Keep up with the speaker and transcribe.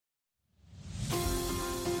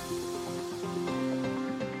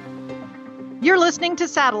You're listening to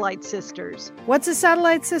Satellite Sisters. What's a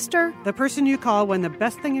satellite sister? The person you call when the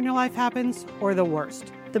best thing in your life happens or the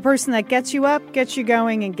worst. The person that gets you up, gets you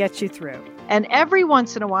going, and gets you through. And every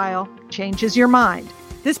once in a while, changes your mind.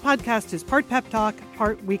 This podcast is part pep talk,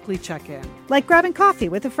 part weekly check-in. Like grabbing coffee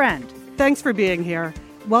with a friend. Thanks for being here.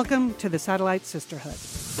 Welcome to the Satellite Sisterhood.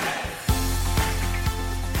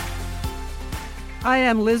 I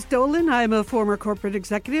am Liz Dolan. I'm a former corporate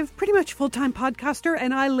executive, pretty much full-time podcaster,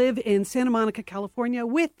 and I live in Santa Monica, California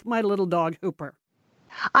with my little dog, Hooper.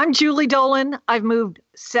 I'm Julie Dolan. I've moved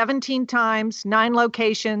 17 times, 9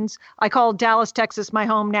 locations. I call Dallas, Texas my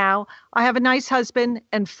home now. I have a nice husband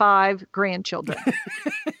and 5 grandchildren.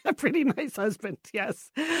 A pretty nice husband,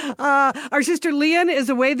 yes. Our sister Leanne is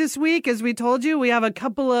away this week, as we told you. We have a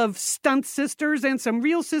couple of stunt sisters and some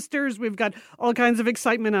real sisters. We've got all kinds of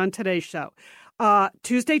excitement on today's show.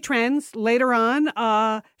 Tuesday Trends later on.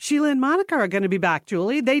 Sheila and Monica are going to be back,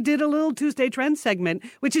 Julie. They did a little Tuesday Trends segment,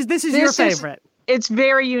 this is your favorite. It's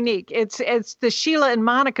very unique. It's the Sheila and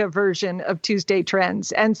Monica version of Tuesday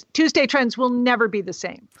Trends. And Tuesday Trends will never be the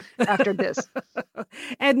same after this.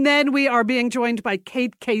 And then we are being joined by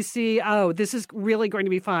Kate Casey. Oh, this is really going to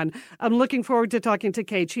be fun. I'm looking forward to talking to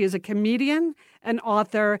Kate. She is a comedian, an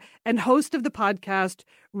author, and host of the podcast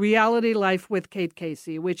Reality Life with Kate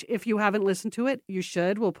Casey, which if you haven't listened to it, you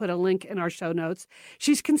should. We'll put a link in our show notes.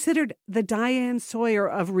 She's considered the Diane Sawyer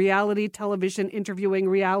of reality television, interviewing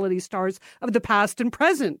reality stars of the past and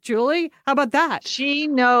present. Julie, how about that? She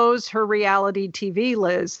knows her reality TV,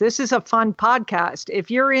 Liz. This is a fun podcast. If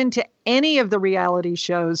you're into any of the reality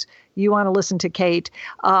shows, you want to listen to Kate.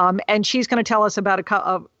 And she's going to tell us about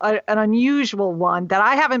an unusual one that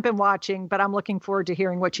I haven't been watching, but I'm looking forward to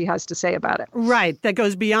hearing what she has to say about it. Right. That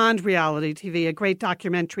goes beyond reality TV, a great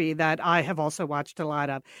documentary that I have also watched a lot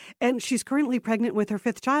of. And she's currently pregnant with her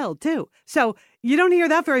 5th child, too. So you don't hear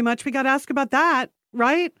that very much. We got to ask about that,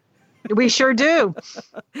 right? We sure do.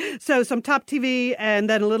 So some top TV and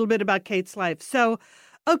then a little bit about Kate's life. So,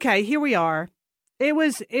 okay, here we are. It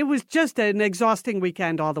was just an exhausting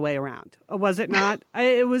weekend all the way around, was it not?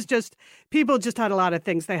 It was just, people just had a lot of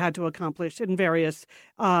things they had to accomplish in various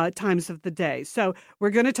times of the day. So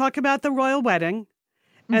we're going to talk about the royal wedding,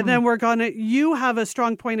 and then you have a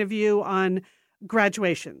strong point of view on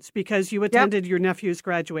graduations because you attended your nephew's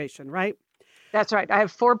graduation, right? That's right. I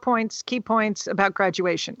have 4 points, key points about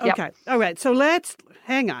graduation. Yep. Okay. All right. So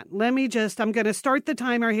hang on. I'm going to start the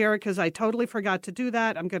timer here because I totally forgot to do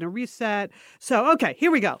that. I'm going to reset. So, okay, here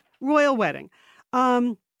we go. Royal wedding.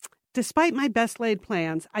 Despite my best laid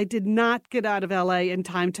plans, I did not get out of LA in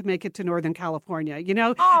time to make it to Northern California. You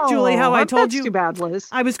know, Julie, how I told you. That's too bad, Liz.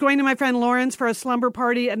 I was going to my friend Lauren's for a slumber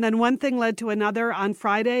party, and then one thing led to another on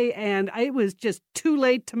Friday, and it was just too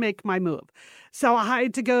late to make my move. So I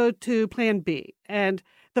had to go to Plan B. And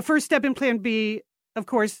the first step in Plan B, of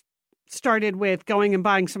course, started with going and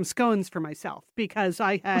buying some scones for myself because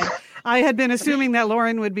I had been assuming that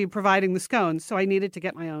Lauren would be providing the scones, so I needed to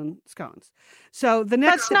get my own scones. So the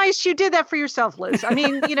next That's nice you did that for yourself, Liz. I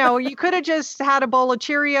mean, you could have just had a bowl of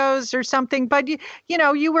Cheerios or something, but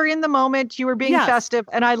you were in the moment, you were being festive,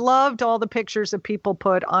 and I loved all the pictures that people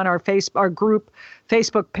put on our group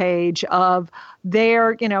Facebook page of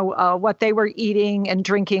their, what they were eating and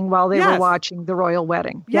drinking while they were watching the royal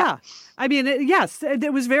wedding. Yeah. I mean,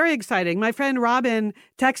 it was very exciting. My friend Robin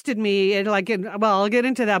texted me and I'll get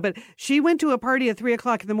into that, but she went to a party at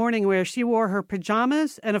 3:00 in the morning where she wore her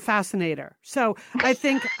pajamas and a fascinator. So I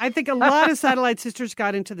think a lot of Satellite Sisters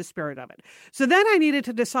got into the spirit of it. So then I needed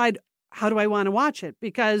to decide, how do I want to watch it?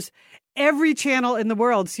 Because every channel in the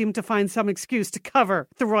world seemed to find some excuse to cover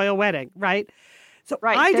the royal wedding, right? So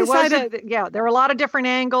I decided, there were a lot of different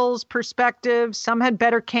angles, perspectives. Some had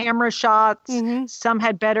better camera shots. Mm-hmm. Some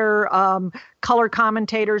had better color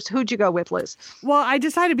commentators. Who'd you go with, Liz? Well, I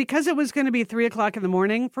decided because it was going to be 3:00 in the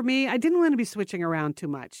morning for me, I didn't want to be switching around too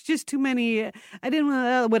much. Just too many. I didn't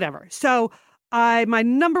want whatever. So my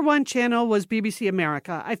number one channel was BBC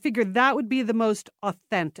America. I figured that would be the most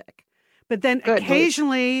authentic. But then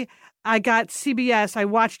occasionally I got CBS. I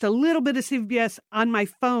watched a little bit of CBS on my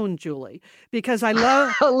phone, Julie, because I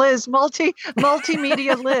love Liz,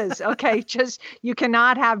 multimedia Liz. Okay, you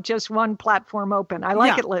cannot have just one platform open. I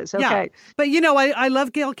like it, Liz. Okay. Yeah. But I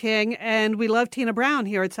love Gayle King and we love Tina Brown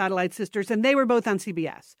here at Satellite Sisters, and they were both on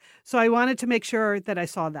CBS. So I wanted to make sure that I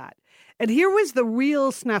saw that. And here was the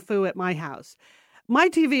real snafu at my house. My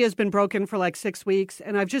TV has been broken for like 6 weeks,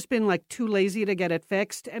 and I've just been like too lazy to get it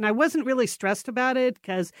fixed. And I wasn't really stressed about it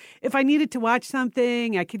because if I needed to watch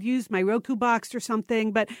something, I could use my Roku box or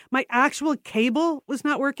something. But my actual cable was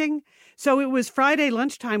not working. So it was Friday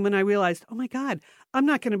lunchtime when I realized, oh my God, I'm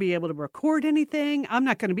not going to be able to record anything. I'm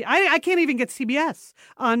not going to be, I can't even get CBS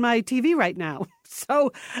on my TV right now.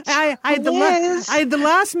 So I had the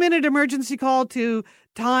last minute emergency call to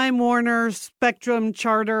Time Warner, Spectrum,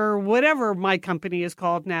 Charter, whatever my company is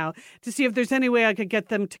called now, to see if there's any way I could get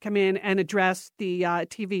them to come in and address the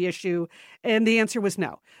TV issue. And the answer was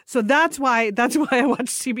no. So that's why I watch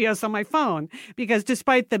CBS on my phone, because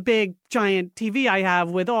despite the big giant TV I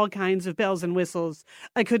have with all kinds of bells and whistles,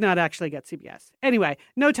 I could not actually get CBS. Anyway,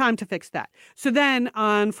 no time to fix that. So then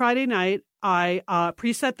on Friday night, I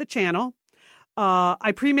preset the channel.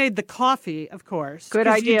 I pre-made the coffee, of course. Good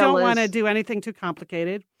idea, you don't Liz. want to do anything too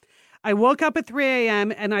complicated. I woke up at 3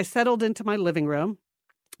 a.m. and I settled into my living room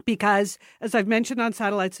because, as I've mentioned on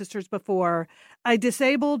Satellite Sisters before, I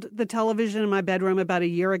disabled the television in my bedroom about a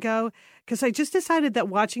year ago because I just decided that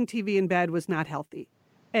watching TV in bed was not healthy.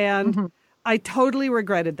 And I totally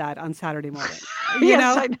regretted that on Saturday morning.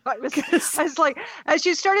 Yes, I know. I was like, as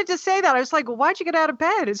you started to say that, I was like, well, why'd you get out of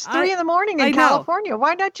bed? It's 3 a.m. in California.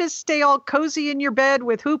 Why not just stay all cozy in your bed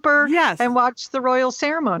with Hooper and watch the royal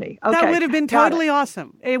ceremony? Okay, that would have been totally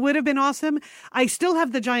awesome. It would have been awesome. I still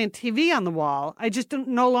have the giant TV on the wall. I just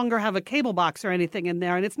no longer have a cable box or anything in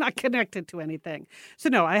there, and it's not connected to anything. So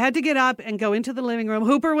no, I had to get up and go into the living room.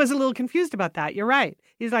 Hooper was a little confused about that. You're right.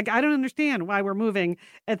 He's like, I don't understand why we're moving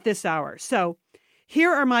at this hour. So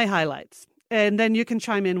here are my highlights. And then you can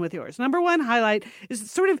chime in with yours. Number one highlight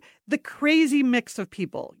is sort of the crazy mix of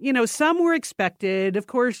people. You know, some were expected. Of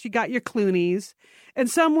course, you got your Clooneys. And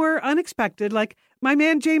some were unexpected, like my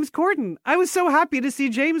man James Corden. I was so happy to see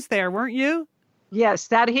James there, weren't you? Yes,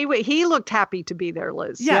 that he looked happy to be there,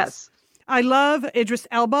 Liz. Yes. I love Idris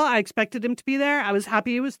Elba. I expected him to be there. I was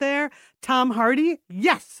happy he was there. Tom Hardy.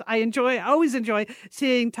 Yes, I always enjoy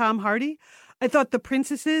seeing Tom Hardy. I thought the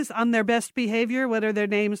princesses on their best behavior, what are their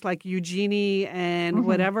names, like Eugenie and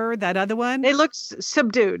whatever, that other one? They looked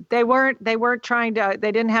subdued. They weren't trying to,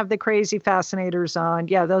 they didn't have the crazy fascinators on.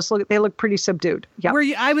 Yeah, they look pretty subdued. Yeah.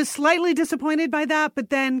 I was slightly disappointed by that,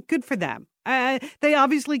 but then good for them. They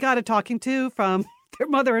obviously got a talking to from their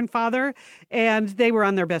mother and father, and they were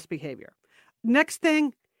on their best behavior. Next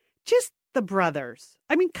thing, just the brothers.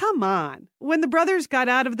 I mean, come on. When the brothers got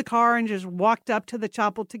out of the car and just walked up to the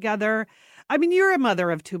chapel together, I mean, you're a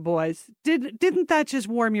mother of two boys. Didn't that just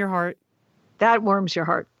warm your heart? That warms your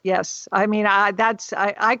heart. Yes. I mean,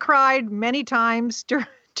 I cried many times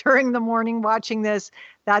during the morning watching this.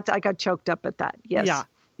 I got choked up at that. Yes.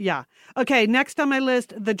 Yeah. Okay. Next on my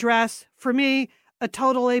list, the dress. For me, a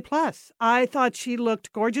total A+. I thought she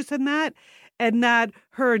looked gorgeous in that. And that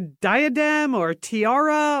her diadem or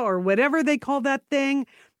tiara or whatever they call that thing,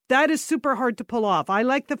 that is super hard to pull off. I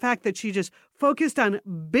like the fact that she just focused on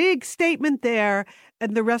big statement there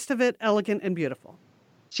and the rest of it elegant and beautiful.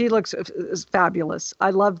 She looks fabulous.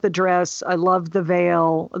 I love the dress. I love the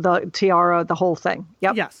veil, the tiara, the whole thing.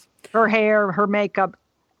 Yep. Yes. Her hair, her makeup,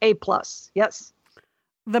 A+. Yes.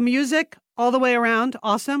 The music all the way around,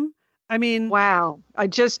 awesome. I mean, wow,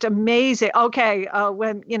 just amazing. Okay,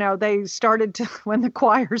 when when the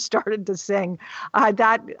choir started to sing,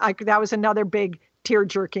 that was another big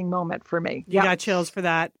tear-jerking moment for me. You got chills for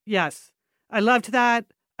that. Yes, I loved that.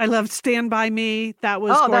 I loved "Stand by Me." That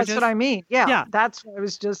was gorgeous. That's what I mean. Yeah. That's what it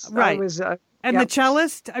was just right. And the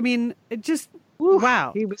cellist. I mean, it just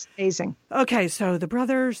wow. He was amazing. Okay, so the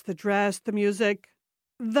brothers, the dress, the music,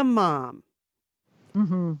 the mom.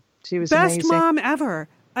 She was best amazing. Mom ever.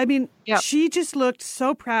 I mean, she just looked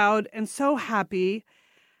so proud and so happy.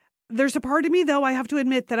 There's a part of me, though, I have to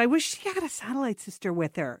admit that I wish she had a satellite sister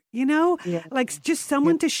with her, you know, like just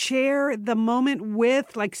someone to share the moment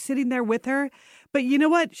with, like sitting there with her. But you know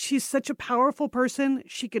what? She's such a powerful person.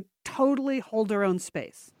 She could totally hold her own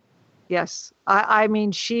space. Yes. I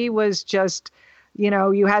mean, she was just,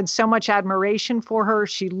 you had so much admiration for her.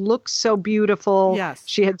 She looked so beautiful. Yes.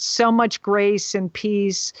 She had so much grace and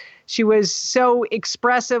peace. She was so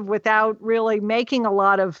expressive without really making a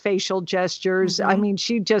lot of facial gestures. I mean,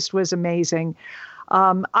 she just was amazing.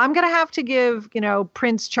 I'm going to have to give,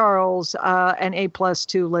 Prince Charles an A+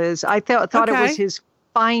 too, Liz. I thought it was his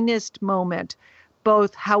finest moment,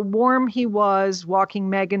 both how warm he was walking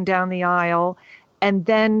Meghan down the aisle, and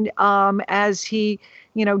then as he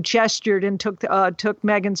gestured and took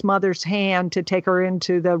Meghan's mother's hand to take her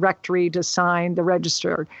into the rectory to sign the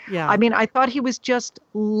register. Yeah. I mean, I thought he was just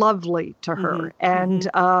lovely to her. And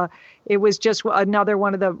it was just another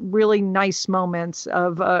one of the really nice moments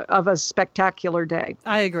of a spectacular day.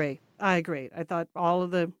 I agree. I thought all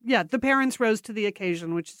of the parents rose to the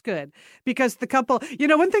occasion, which is good, because the couple,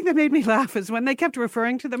 one thing that made me laugh is when they kept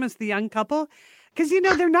referring to them as the young couple, because,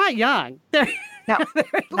 they're not young. They're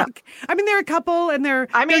they're a couple and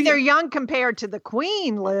they're young compared to the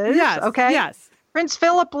Queen, Liz. Yes. Okay. Yes. Prince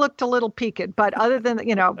Philip looked a little peaked, but other than,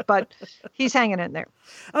 but he's hanging in there.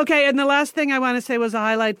 Okay. And the last thing I want to say was a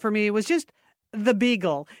highlight for me was just the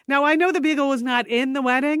Beagle. Now, I know the Beagle was not in the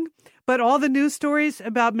wedding, but all the news stories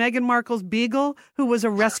about Meghan Markle's Beagle, who was a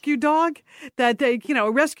rescue dog,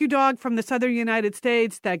 a rescue dog from the southern United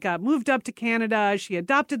States that got moved up to Canada. She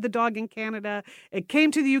adopted the dog in Canada. It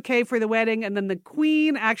came to the UK for the wedding. And then the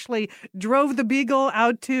Queen actually drove the Beagle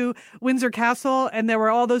out to Windsor Castle. And there were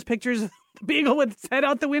all those pictures of the Beagle with its head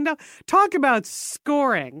out the window. Talk about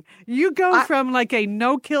scoring. You go from like a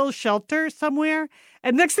no-kill shelter somewhere,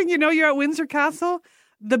 and next thing you know, you're at Windsor Castle.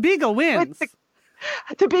 The Beagle wins.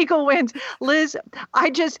 The Beagle wins. Liz,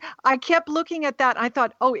 I kept looking at that. I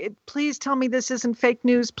thought, please tell me this isn't fake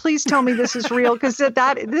news. Please tell me this is real, because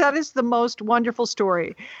that is the most wonderful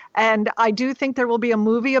story. And I do think there will be a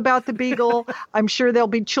movie about the Beagle. I'm sure there'll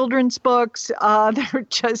be children's books.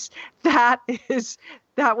 That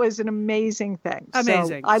was an amazing thing.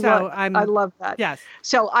 Amazing. So I love that. Yes.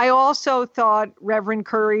 So I also thought Reverend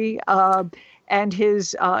Curry, and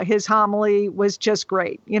his homily was just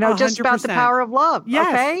great, just about the power of love.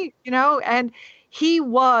 Yes. Okay. And he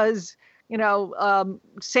was,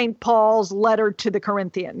 St. Paul's letter to the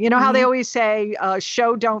Corinthian. You know how they always say,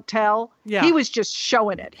 show, don't tell. Yeah. He was just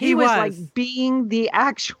showing it. He was like being the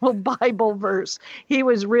actual Bible verse. He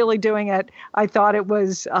was really doing it. I thought it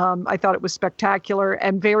was spectacular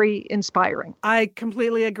and very inspiring. I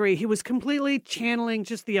completely agree. He was completely channeling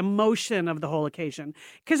just the emotion of the whole occasion.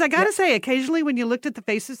 Because I got to say, occasionally when you looked at the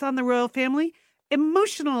faces on the royal family,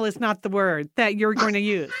 emotional is not the word that you're going to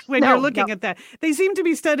use when you're looking at that. They seem to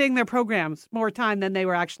be studying their programs more time than they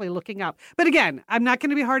were actually looking up. But again, I'm not going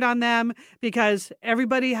to be hard on them because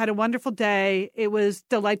everybody had a wonderful day. It was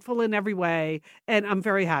delightful in every way, and I'm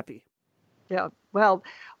very happy. Yeah. Well,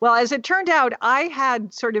 as it turned out, I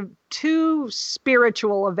had sort of two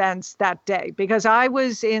spiritual events that day because I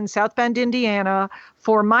was in South Bend, Indiana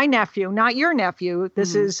for my nephew, not your nephew.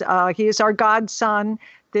 This is, he is our godson.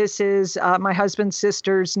 This is my husband's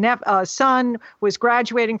sister's son was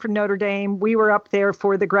graduating from Notre Dame. We were up there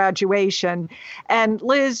for the graduation. And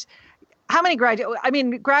Liz, how many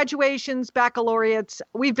graduations, baccalaureates?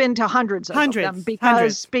 We've been to hundreds of them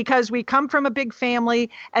because we come from a big family.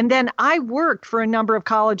 And then I worked for a number of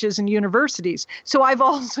colleges and universities. So I've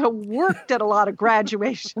also worked at a lot of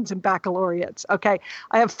graduations and baccalaureates. Okay.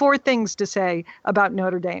 I have four things to say about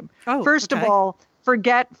Notre Dame. First of all,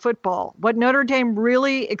 forget football. What Notre Dame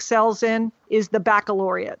really excels in is the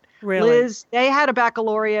baccalaureate. Really? Liz, they had a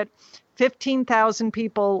baccalaureate, 15,000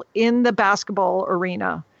 people in the basketball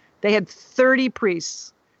arena. They had 30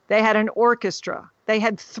 priests. They had an orchestra. They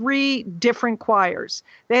had 3 different choirs.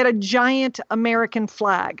 They had a giant American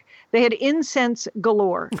flag. They had incense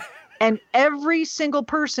galore. And every single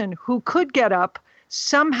person who could get up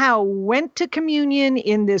somehow went to communion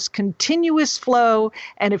in this continuous flow.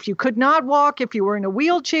 And if you could not walk, if you were in a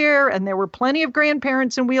wheelchair, and there were plenty of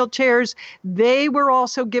grandparents in wheelchairs, they were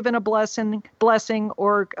also given a blessing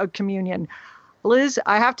or a communion. Liz,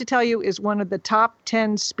 I have to tell you, is one of the top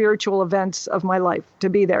 10 spiritual events of my life to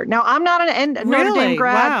be there. Now, I'm not a Notre Dame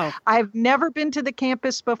grad. Wow. I've never been to the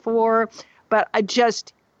campus before, but I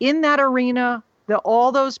just, in that arena,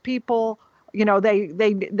 all those people,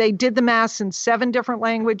 they did the mass in 7 different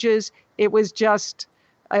languages. It was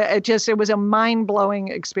it was a mind-blowing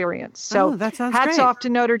experience. So that sounds hats great. off to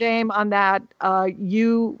Notre Dame on that.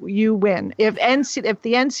 You win. If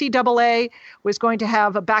the NCAA was going to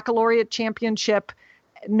have a baccalaureate championship,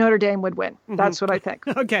 Notre Dame would win. That's what I think.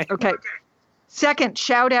 Okay. Second,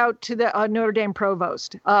 shout out to the Notre Dame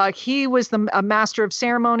provost. He was the master of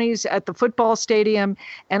ceremonies at the football stadium.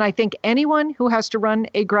 And I think anyone who has to run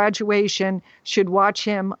a graduation should watch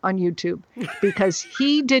him on YouTube because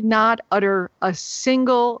he did not utter a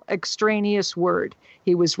single extraneous word.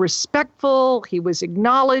 He was respectful. He was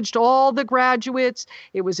acknowledged all the graduates.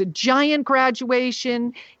 It was a giant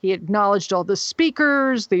graduation. He acknowledged all the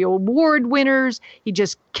speakers, the award winners. He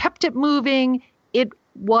just kept it moving. It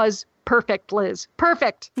was perfect, Liz.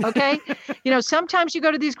 Perfect. Okay. Sometimes you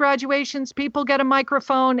go to these graduations, people get a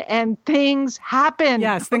microphone and things happen.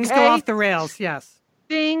 Yes. Things go off the rails. Yes.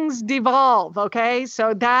 things devolve. Okay.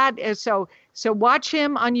 So that is so watch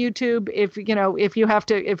him on YouTube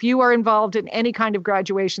if you are involved in any kind of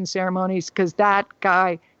graduation ceremonies, because that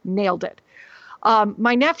guy nailed it.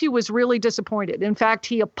 My nephew was really disappointed. In fact,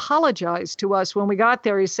 he apologized to us when we got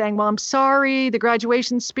there. He's saying, well, I'm sorry, the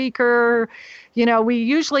graduation speaker, we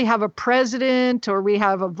usually have a president or we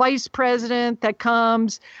have a vice president that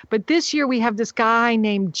comes. But this year we have this guy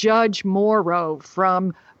named Judge Moro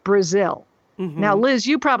from Brazil. Mm-hmm. Now, Liz,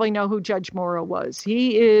 you probably know who Judge Moro was.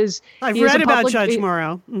 I've read about Judge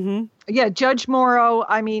Moro. Mm-hmm. Yeah, Judge Moro.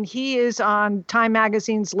 I mean, he is on Time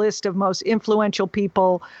Magazine's list of most influential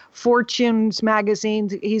people. Fortune's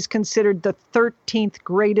magazine, he's considered the 13th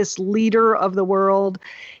greatest leader of the world.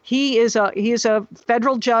 He is a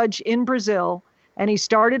federal judge in Brazil, and he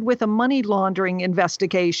started with a money laundering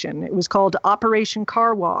investigation. It was called Operation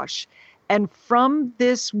Car Wash. And from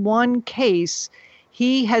this one case,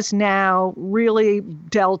 he has now really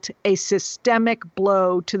dealt a systemic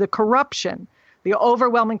blow to the corruption, the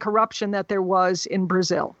overwhelming corruption that there was in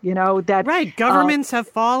Brazil. Right. Governments have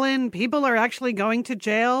fallen. People are actually going to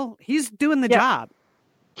jail. He's doing the job.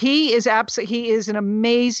 He is an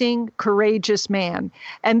amazing, courageous man.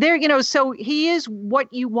 And so he is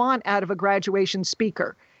what you want out of a graduation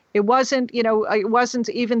speaker. It wasn't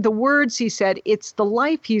even the words he said. It's the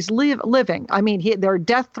life he's living. I mean, there are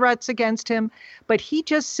death threats against him, but he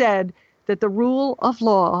just said that the rule of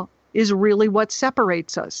law is really what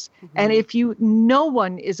separates us. Mm-hmm. And no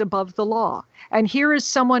one is above the law. And here is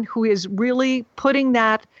someone who is really putting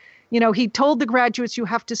that, he told the graduates, you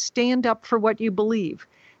have to stand up for what you believe.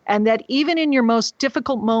 And that even in your most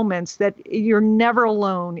difficult moments, that you're never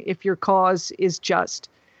alone if your cause is just.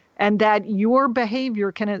 And that your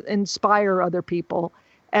behavior can inspire other people,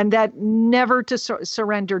 and that never to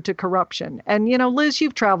surrender to corruption. And, Liz,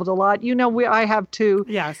 you've traveled a lot. I have too.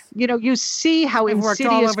 Yes. You see how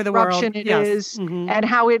insidious corruption it is, mm-hmm. and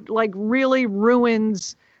how it really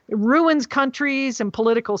ruins countries and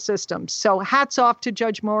political systems. So hats off to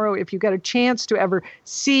Judge Moro. If you get a chance to ever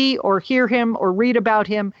see or hear him or read about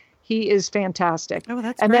him, he is fantastic. Oh,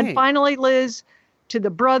 that's and great. Then finally, Liz, to the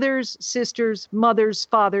brothers, sisters, mothers,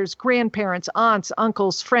 fathers, grandparents, aunts,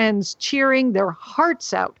 uncles, friends, cheering their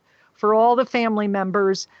hearts out for all the family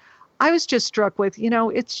members. I was just struck with,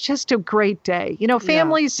 it's just a great day.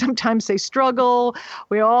 Families, sometimes they struggle.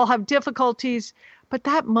 We all have difficulties. But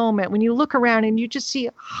that moment when you look around and you just see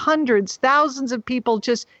hundreds, thousands of people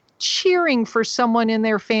just cheering for someone in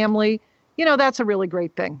their family, that's a really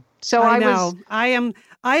great thing. So I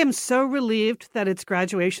am so relieved that it's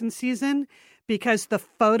graduation season, because the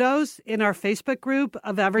photos in our Facebook group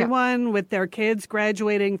of everyone with their kids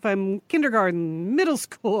graduating from kindergarten, middle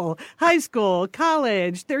school, high school,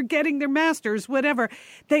 college, they're getting their masters, whatever.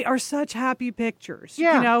 They are such happy pictures.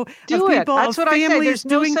 Yeah, do of it. People, That's of what I say. There's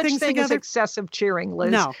no doing such things thing together. as excessive cheering,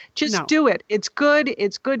 Liz. No, Just do it. It's good.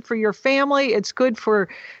 It's good for your family. It's good for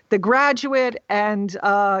the graduate. And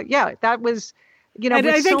that was... and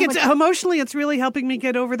I think emotionally, it's really helping me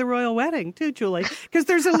get over the royal wedding too, Julie, because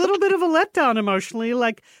there's a little bit of a letdown emotionally.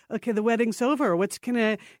 Like, okay, the wedding's over. What's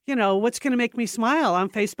gonna make me smile on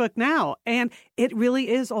Facebook now? And it really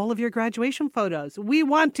is all of your graduation photos. We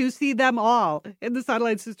want to see them all in the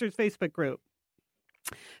Satellite Sisters Facebook group.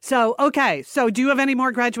 So, okay. So do you have any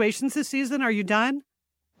more graduations this season? Are you done?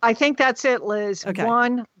 I think that's it, Liz. Okay.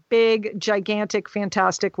 One big, gigantic,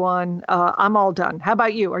 fantastic one. I'm all done. How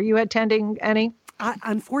about you? Are you attending any?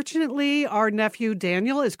 Unfortunately, our nephew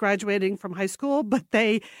Daniel is graduating from high school, but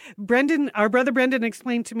our brother Brendan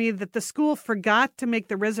explained to me that the school forgot to make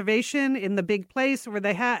the reservation in the big place where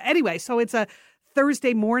they have. Anyway, so it's a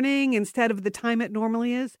Thursday morning instead of the time it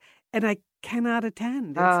normally is, and I cannot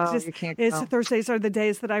attend. You can't go. Thursdays are the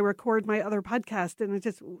days that I record my other podcast,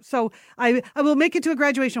 and so I will make it to a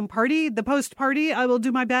graduation party. The post party, I will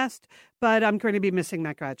do my best, but I'm going to be missing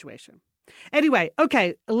that graduation. Anyway,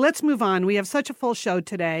 okay, let's move on. We have such a full show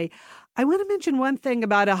today. I want to mention one thing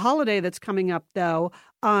about a holiday that's coming up, though.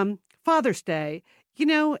 Father's Day,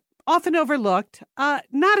 often overlooked,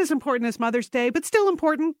 not as important as Mother's Day, but still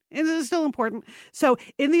important. It is still important. So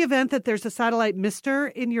in the event that there's a Satellite Mister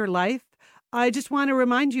in your life, I just want to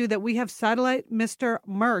remind you that we have Satellite Mister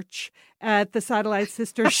merch at the Satellite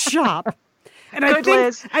Sisters shop. And I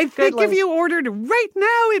think if you ordered right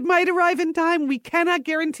now, it might arrive in time. We cannot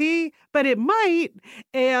guarantee, but it might.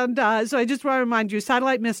 And so I just want to remind you,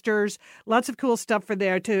 Satellite Misters, lots of cool stuff for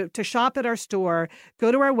there to shop at our store.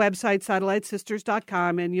 Go to our website,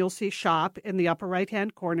 satellitesisters.com, and you'll see shop in the upper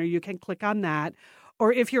right-hand corner. You can click on that.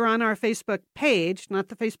 or if you're on our Facebook page, not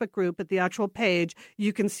the Facebook group, but the actual page,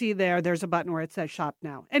 you can see there's a button where it says shop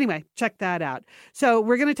now. Anyway, check that out. So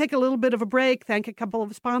we're going to take a little bit of a break, thank a couple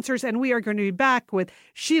of sponsors, and we are going to be back with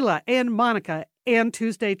Sheila and Monica and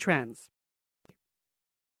Tuesday Trends.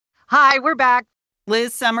 Hi, we're back.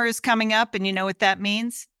 Liz, summer is coming up, and you know what that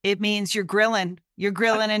means? It means you're grilling. You're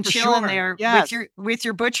grilling and chilling there with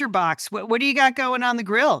your Butcher Box. What do you got going on the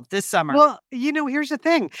grill this summer? Well, here's the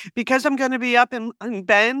thing. Because I'm going to be up in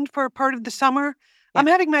Bend for part of the summer, I'm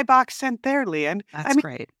having my box sent there, Leanne. That's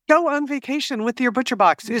great. Go on vacation with your Butcher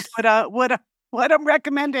Box is what I'm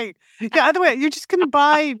recommending. Yeah, other way, you're just going to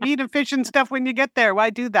buy meat and fish and stuff when you get there.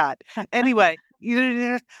 Why do that? Anyway,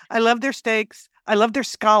 I love their steaks. I love their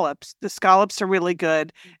scallops. The scallops are really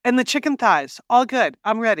good. And the chicken thighs, all good.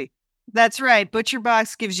 I'm ready. That's right. Butcher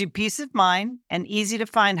Box gives you peace of mind and easy to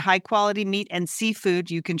find high quality meat and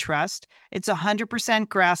seafood you can trust. It's 100%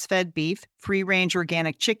 grass-fed beef, free-range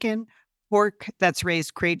organic chicken, pork that's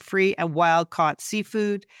raised crate-free, and wild-caught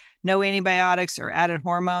seafood. No antibiotics or added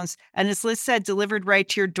hormones. And as Liz said, delivered right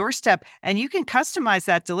to your doorstep. And you can customize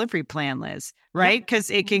that delivery plan, Liz, right?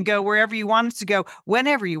 Because it can go wherever you want it to go,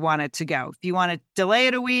 whenever you want it to go. If you want to delay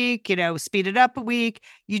it a week, speed it up a week,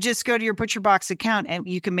 you just go to your Butcher Box account and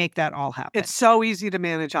you can make that all happen. It's so easy to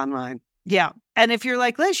manage online. Yeah. And if you're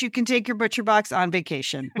like Liz, you can take your Butcher Box on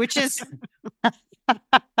vacation, which is...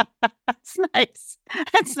 That's nice.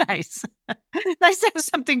 That's nice. Nice to have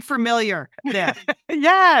something familiar there.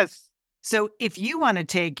 Yes. So if you want to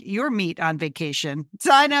take your meat on vacation,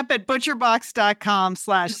 sign up at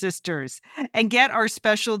butcherbox.com/sisters and get our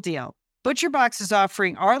special deal. ButcherBox is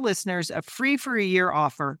offering our listeners a free for a year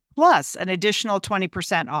offer, plus an additional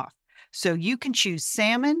 20% off. So you can choose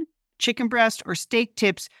salmon, chicken breast, or steak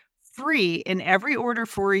tips free in every order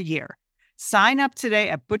for a year. Sign up today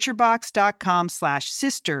at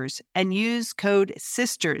butcherbox.com/sisters and use code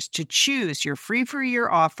SISTERS to choose your free for a year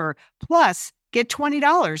offer, plus get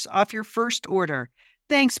 $20 off your first order.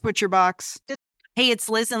 Thanks, ButcherBox. Hey, it's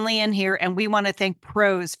Liz and Leanne here, and we want to thank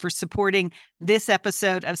Prose for supporting this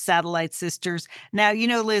episode of Satellite Sisters. Now,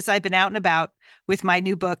 Liz, I've been out and about with my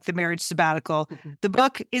new book, The Marriage Sabbatical. The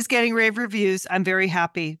book is getting rave reviews. I'm very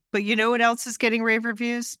happy. But you know what else is getting rave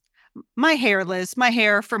reviews? My hair, Liz, my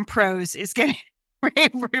hair from Prose is getting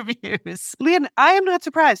rave reviews. Leanne, I am not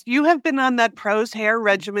surprised. You have been on that Prose hair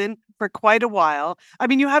regimen for quite a while. I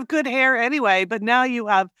mean, you have good hair anyway, but now you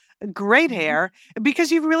have great hair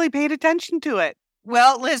because you've really paid attention to it.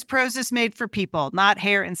 Well, Liz, Prose is made for people, not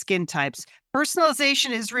hair and skin types.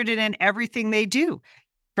 Personalization is rooted in everything they do,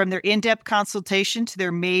 from their in-depth consultation to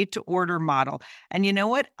their made-to-order model. And you know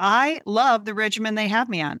what? I love the regimen they have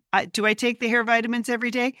me on. Do I take the hair vitamins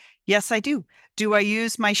every day? Yes, I do. Do I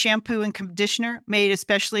use my shampoo and conditioner made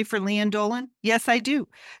especially for Leanne Dolan? Yes, I do.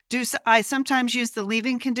 Do I sometimes use the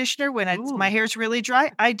leave-in conditioner when my hair's really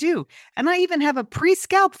dry? I do. And I even have a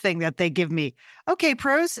pre-scalp thing that they give me. Okay,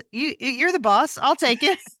 Prose, you're the boss. I'll take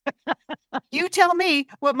it. You tell me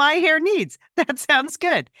what my hair needs. That sounds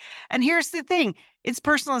good. And here's the thing. It's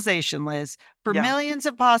personalization, Liz. For millions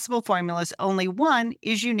of possible formulas, only one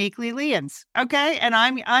is uniquely Leanne's. Okay? And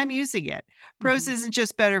I'm using it. Prose isn't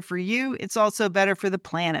just better for you, it's also better for the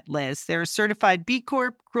planet, Liz. They're a certified B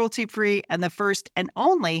Corp, cruelty-free, and the first and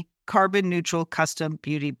only carbon neutral custom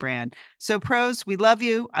beauty brand. So Prose, we love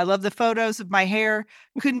you. I love the photos of my hair.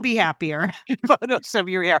 Couldn't be happier. Photos of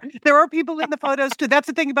your hair. There are people in the photos too. That's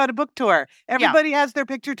the thing about a book tour. Everybody has their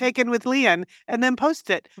picture taken with Leanne and then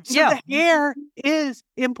post it. So the hair is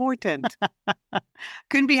important.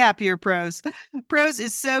 Couldn't be happier, Prose. Prose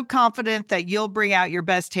is so confident that you'll bring out your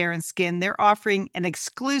best hair and skin. They're offering an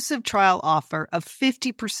exclusive trial offer of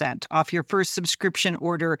 50% off your first subscription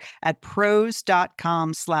order at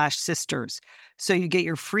prose.com/sisters. So you get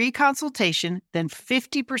your free consultation, then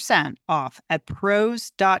 50% off at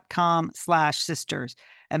prose.com/sisters.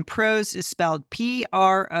 And Prose is spelled Prose.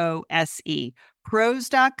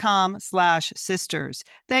 Prose.com/sisters.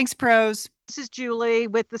 Thanks, Prose. This is Julie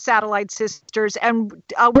with the Satellite Sisters, and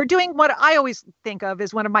we're doing what I always think of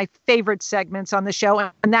as one of my favorite segments on the show,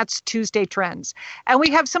 and that's Tuesday Trends. And we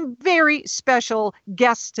have some very special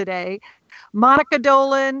guests today. Monica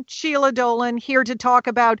Dolan, Sheila Dolan, here to talk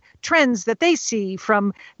about trends that they see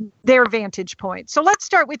from their vantage point. So let's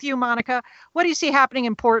start with you, Monica. What do you see happening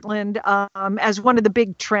in Portland as one of the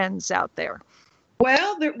big trends out there?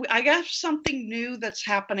 Well, I got something new that's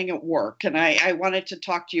happening at work, and I wanted to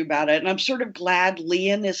talk to you about it. And I'm sort of glad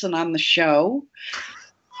Leanne isn't on the show.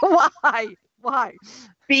 Why? Why?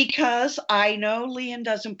 Because I know Leanne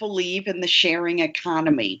doesn't believe in the sharing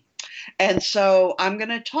economy. And so I'm going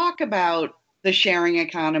to talk about the sharing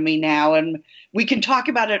economy now, and we can talk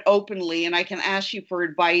about it openly, and I can ask you for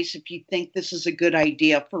advice if you think this is a good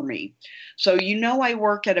idea for me. So, I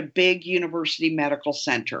work at a big university medical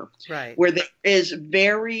center, right, where there is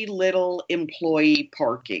very little employee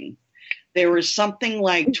parking. There is something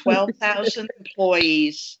like 12,000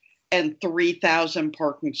 employees and 3,000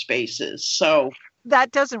 parking spaces. So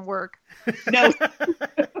that doesn't work. No,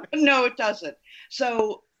 no, it doesn't.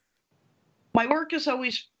 So my work is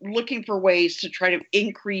always looking for ways to try to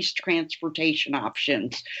increase transportation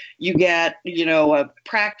options. You get, a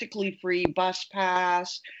practically free bus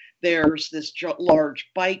pass. There's this large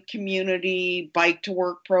bike community, bike to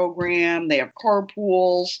work program. They have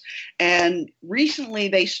carpools. And recently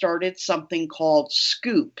they started something called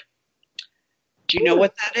Scoop. Do you know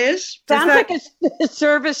what that is? Sounds like a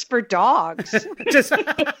service for dogs.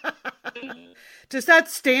 Does that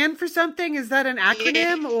stand for something? Is that an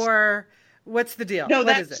acronym or what's the deal? No,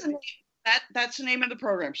 what is it? That's the name of the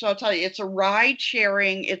program. So I'll tell you, it's a ride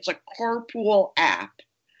sharing, it's a carpool app.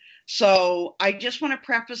 So I just want to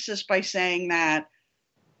preface this by saying that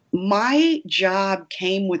my job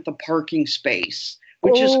came with the parking space,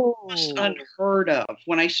 which is almost unheard of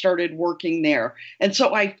when I started working there. And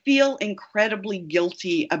so I feel incredibly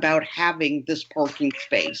guilty about having this parking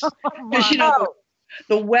space because,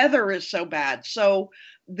 the weather is so bad. So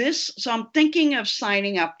I'm thinking of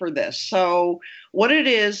signing up for this. So what it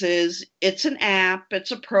is it's an app,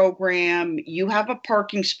 it's a program. You have a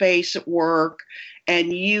parking space at work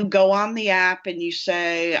and you go on the app and you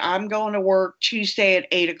say, I'm going to work Tuesday at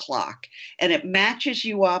 8:00. And it matches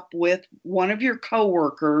you up with one of your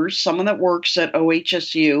coworkers, someone that works at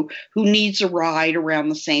OHSU who needs a ride around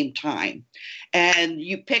the same time. And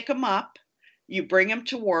you pick them up, you bring them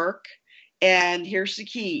to work. And here's the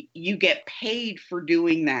key. You get paid for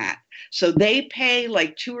doing that. So they pay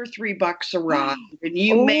like $2 or $3 a ride and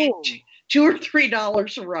you make $2 or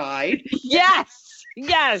 $3 a ride. Yes.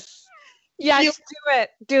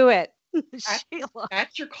 Do it.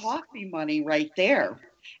 That's your coffee money right there.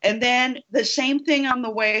 And then the same thing on the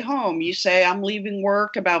way home. You say, I'm leaving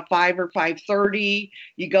work about 5 or 5:30.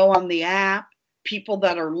 You go on the app, people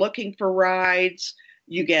that are looking for rides,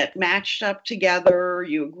 you get matched up together,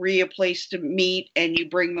 you agree a place to meet, and you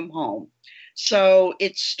bring them home. So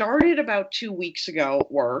it started about 2 weeks ago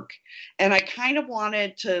at work, and I kind of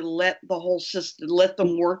wanted to let the whole system, let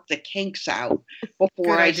them work the kinks out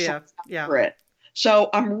before I signed up for it. So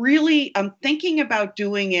I'm thinking about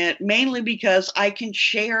doing it mainly because I can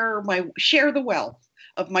share the wealth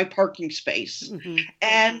of my parking space. Mm-hmm.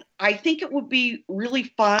 And I think it would be really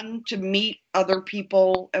fun to meet other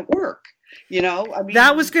people at work.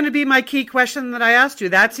 That was going to be my key question that I asked you.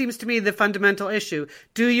 That seems to me the fundamental issue.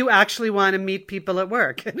 Do you actually want to meet people at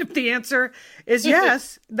work? And if the answer is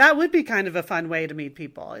yes, that would be kind of a fun way to meet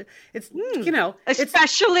people. It's,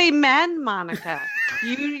 especially men, Monica.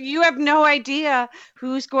 You have no idea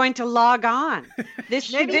who's going to log on.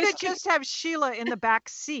 Maybe they just have Sheila in the back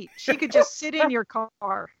seat. She could just sit in your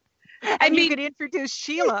car. You could introduce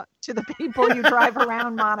Sheila to the people you drive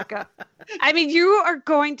around, Monica. I mean, you are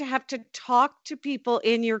going to have to talk to people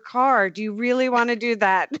in your car. Do you really want to do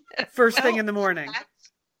that? First thing in the morning.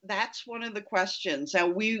 That's one of the questions.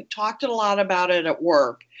 And we talked a lot about it at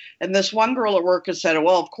work. And this one girl at work has said,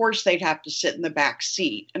 well, of course they'd have to sit in the back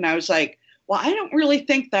seat. And I was like, well, I don't really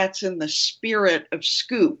think that's in the spirit of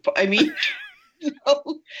Scoop. I mean,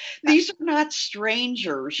 these are not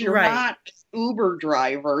strangers. You're not Uber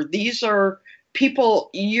driver. These are people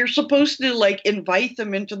you're supposed to invite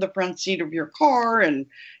them into the front seat of your car and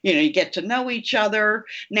you get to know each other.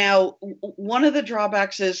 Now, one of the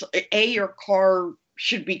drawbacks is your car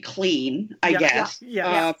should be clean, I guess.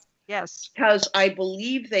 Yes. Because I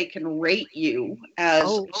believe they can rate you as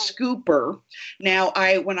a scooper. Now,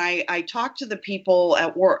 when I talk to the people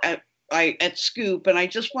at work at Scoop, and I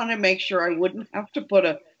just want to make sure I wouldn't have to put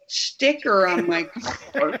a sticker on my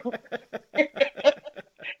car.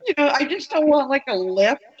 I just don't want a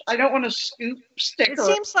lift. I don't want a Scoop sticker. It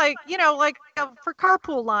seems like, for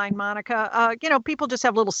carpool line, Monica, people just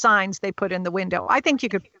have little signs they put in the window. I think you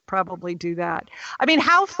could probably do that. I mean,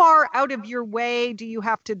 how far out of your way do you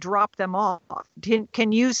have to drop them off?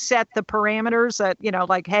 Can you set the parameters that,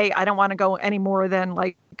 hey, I don't want to go any more than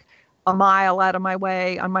a mile out of my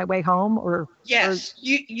way on my way home? Or yes,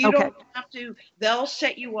 you don't have to. They'll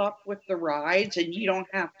set you up with the rides and you don't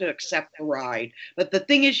have to accept the ride. But the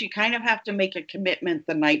thing is, you kind of have to make a commitment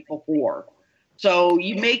the night before. So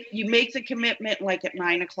you make the commitment at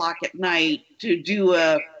 9:00 at night to do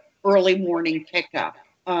a early morning pickup.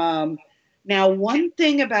 Now, one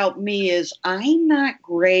thing about me is I'm not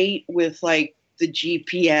great with the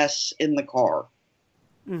GPS in the car.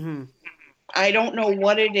 Mm-hmm. I don't know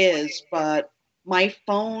what it is, but my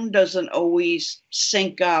phone doesn't always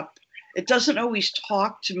sync up. It doesn't always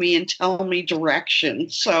talk to me and tell me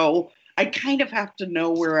directions. So I kind of have to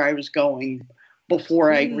know where I was going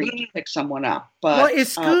before I agree to pick someone up. But well,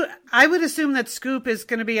 is Scoop? I would assume that Scoop is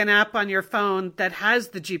going to be an app on your phone that has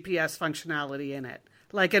the GPS functionality in it,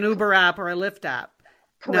 like an Uber app or a Lyft app.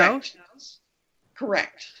 Correct. No?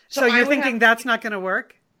 Correct. So you're thinking that's not going to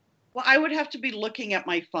work? Well, I would have to be looking at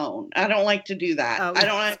my phone. I don't like to do that. Oh. I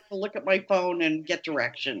don't have to look at my phone and get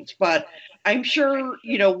directions. But I'm sure,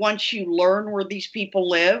 once you learn where these people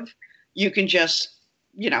live, you can just,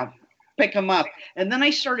 pick them up. And then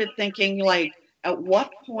I started thinking, like, at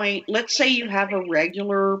what point, let's say you have a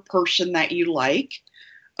regular person that you like,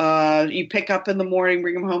 you pick up in the morning,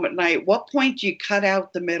 bring them home at night. What point do you cut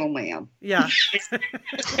out the middleman? Yeah.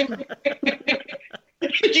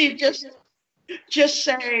 Do you just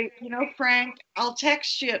say, Frank, I'll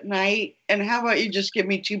text you at night, and how about you just give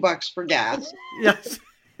me $2 for gas? Yes.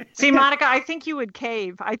 See, Monica, I think you would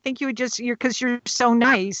cave. I think you would because you're so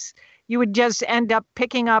nice, you would just end up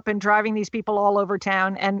picking up and driving these people all over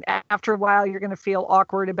town. And after a while, you're going to feel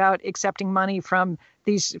awkward about accepting money from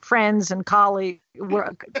these friends and colleagues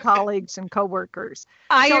and coworkers.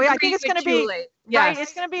 I think it's going to be, yes. Right,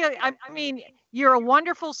 it's going to be, I mean, you're a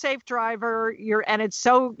wonderful, safe driver. And it's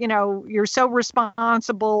so, you're so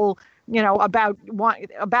responsible,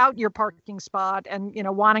 about your parking spot and,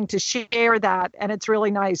 wanting to share that. And it's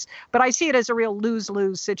really nice. But I see it as a real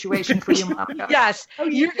lose-lose situation for you, Monica. Yes.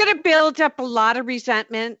 You're going to build up a lot of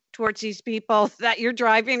resentment towards these people that you're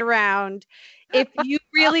driving around if you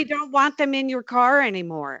really don't want them in your car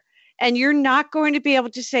anymore. And you're not going to be able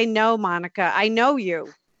to say no, Monica. I know you.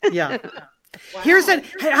 Yeah. Wow.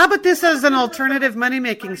 How about this as an alternative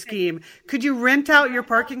money-making scheme? Could you rent out your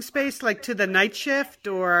parking space like to the night shift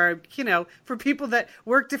or, for people that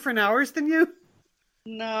work different hours than you?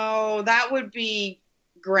 No, that would be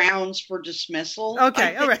grounds for dismissal.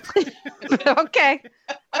 Okay. All right. Okay.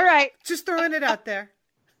 All right. Just throwing it out there.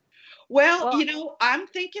 Well, I'm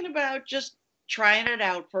thinking about just trying it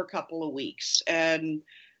out for a couple of weeks and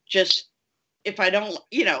just, if I don't,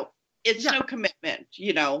 it's no commitment,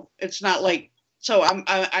 it's not like, so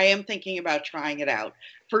I am thinking about trying it out.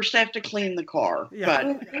 First I have to clean the car,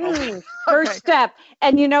 but first step.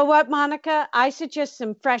 And you know what, Monica, I suggest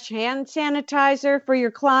some fresh hand sanitizer for your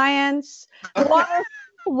clients,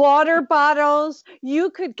 water bottles. You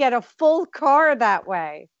could get a full car that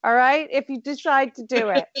way. All right. If you decide to do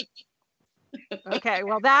it. Okay,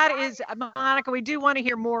 well, that is, Monica, we do want to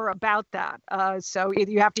hear more about that. So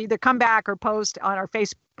you have to either come back or post on our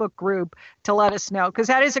Facebook group to let us know, because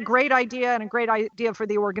that is a great idea and a great idea for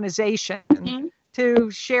the organization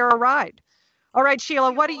to share a ride. All right,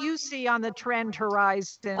 Sheila, what do you see on the trend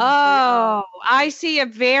horizon? Oh, I see a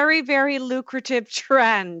very, very lucrative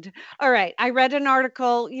trend. All right, I read an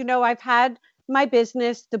article. I've had my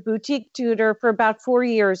business, The Boutique Tutor, for about 4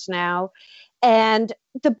 years now. And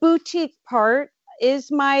the boutique part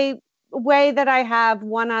is my way that I have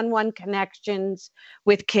one-on-one connections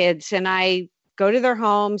with kids. And I go to their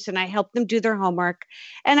homes and I help them do their homework.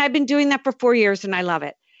 And I've been doing that for 4 years and I love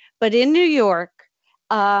it. But in New York,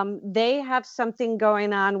 they have something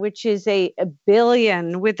going on, which is a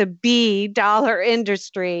billion with a B dollar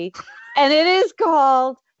industry. And it is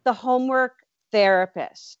called the homework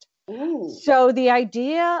therapist. Ooh. So the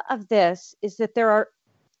idea of this is that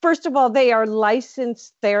first of all, they are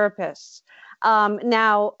licensed therapists.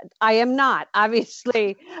 Now, I am not,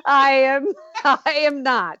 obviously. I am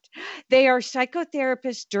not. They are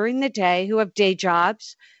psychotherapists during the day who have day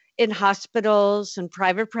jobs in hospitals and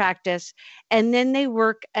private practice, and then they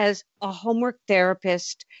work as a homework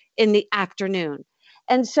therapist in the afternoon.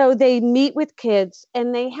 And so they meet with kids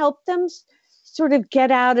and they help them sort of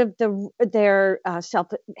get out of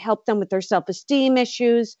help them with their self-esteem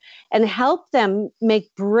issues and help them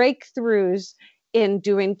make breakthroughs in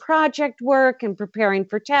doing project work and preparing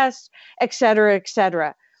for tests, et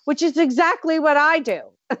cetera, which is exactly what I do.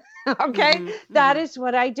 Okay. Mm-hmm. That is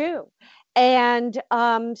what I do. And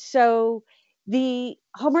so the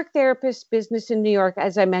homework therapist business in New York,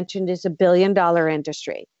 as I mentioned, is $1 billion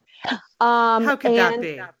industry. How could that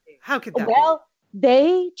be? Well,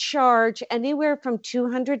 they charge anywhere from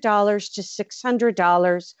 $200 to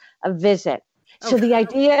 $600 a visit. So the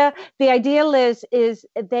idea, Liz, is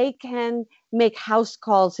they can make house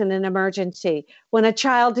calls in an emergency when a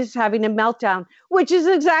child is having a meltdown, which is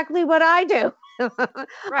exactly what I do.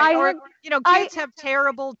 Right. Kids have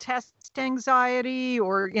terrible test anxiety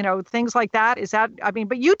or, things like that.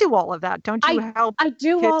 But you do all of that. Don't you help? I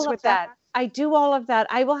do all of that. I do all of that.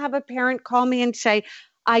 I will have a parent call me and say,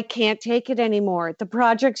 I can't take it anymore. The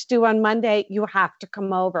project's due on Monday. You have to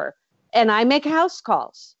come over. And I make house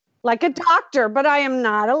calls like a doctor, but I am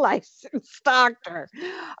not a licensed doctor.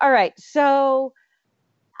 All right. So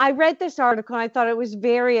I read this article and I thought it was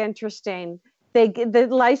very interesting. The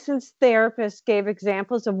licensed therapist gave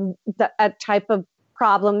examples of a type of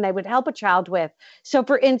problem they would help a child with. So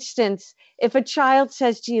for instance, if a child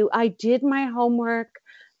says to you, I did my homework,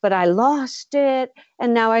 but I lost it,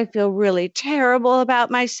 and now I feel really terrible about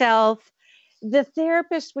myself, the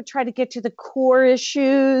therapist would try to get to the core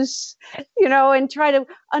issues, and try to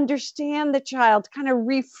understand the child, kind of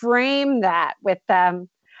reframe that with them.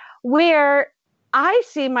 Where I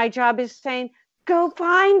see my job is saying, go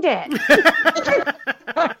find it.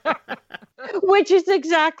 Which is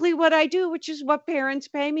exactly what I do, which is what parents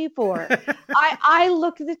pay me for. I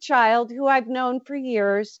look at the child who I've known for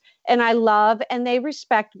years and I love and they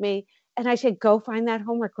respect me. And I say, go find that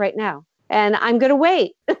homework right now. And I'm going to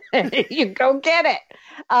wait. You go get it.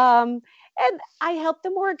 And I help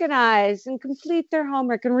them organize and complete their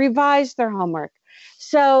homework and revise their homework.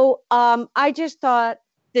 So I just thought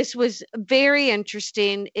this was very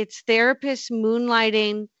interesting. It's therapists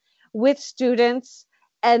moonlighting with students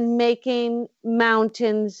and making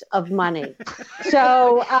mountains of money.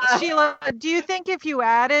 So, Sheila, do you think if you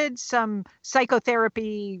added some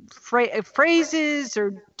psychotherapy phrases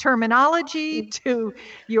or terminology to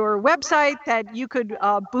your website that you could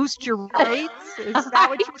boost your rates? Is that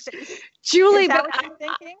what you're saying? Julie, but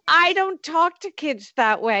I don't talk to kids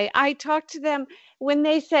that way. I talk to them when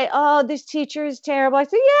they say, oh, this teacher is terrible. I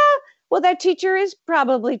say, yeah. Well, that teacher is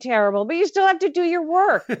probably terrible, but you still have to do your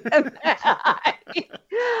work.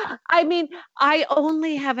 I mean, I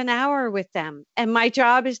only have an hour with them, and my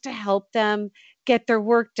job is to help them get their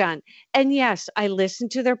work done. And yes, I listen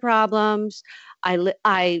to their problems.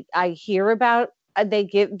 I hear about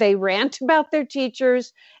they rant about their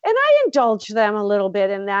teachers, and I indulge them a little bit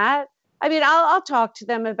in that. I mean, I'll talk to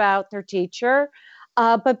them about their teacher,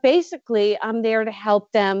 but basically, I'm there to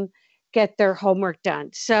help them get their homework done.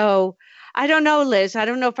 So I don't know, Liz. I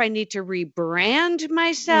don't know if I need to rebrand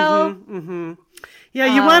myself. Mm-hmm, mm-hmm.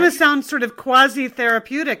 Yeah, you want to sound sort of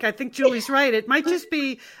quasi-therapeutic. I think Julie's right. It might just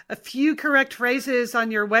be a few correct phrases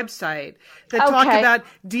on your website that talk about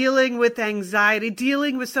dealing with anxiety,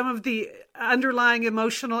 dealing with some of the underlying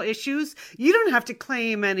emotional issues. You don't have to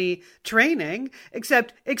claim any training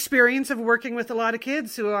except experience of working with a lot of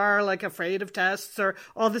kids who are like afraid of tests or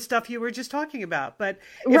all the stuff you were just talking about. But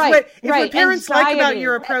if what parents like about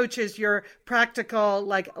your approach is your practical,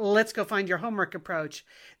 like, let's go find your homework approach,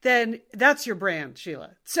 then that's your brand,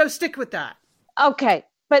 Sheila. So stick with that. Okay.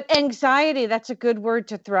 But anxiety, that's a good word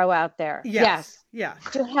to throw out there. Yes. Yeah.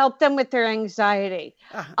 To help them with their anxiety.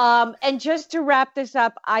 And just to wrap this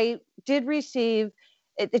up, I did receive,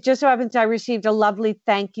 it just so happens I received a lovely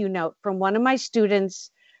thank you note from one of my students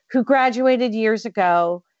who graduated years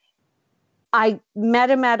ago. I met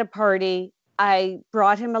him at a party. I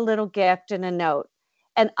brought him a little gift and a note.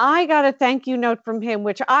 And I got a thank you note from him,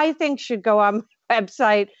 which I think should go on my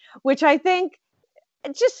website, which I think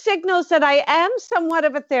it just signals that I am somewhat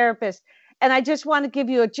of a therapist. And I just want to give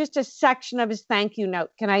you just a section of his thank you note.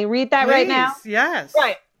 Can I read that right now? Yes.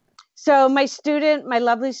 Right. So my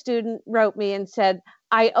lovely student wrote me and said,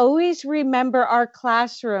 I always remember our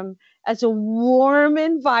classroom as a warm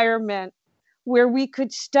environment where we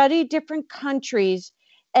could study different countries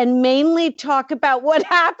and mainly talk about what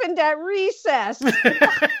happened at recess. And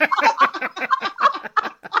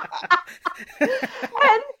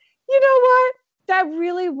you know what? That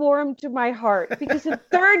really warmed to my heart because in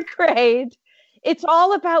third grade, it's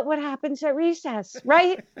all about what happens at recess,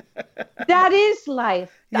 right? That is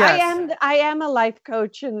life. Yes. I am a life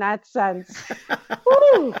coach in that sense.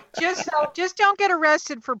 Just don't get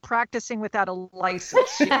arrested for practicing without a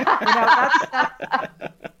license. That's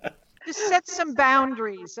just set some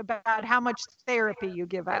boundaries about how much therapy you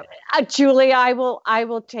give out. Julie, I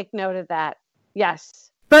will take note of that. Yes.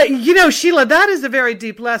 But, Sheila, that is a very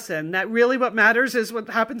deep lesson. That really what matters is what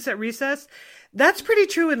happens at recess. That's pretty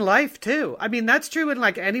true in life, too. I mean, that's true in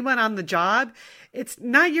like anyone on the job. It's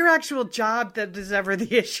not your actual job that is ever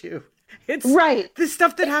the issue. It's the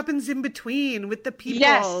stuff that happens in between with the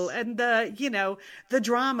people and the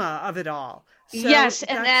drama of it all. So yes,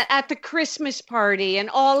 and at the Christmas party and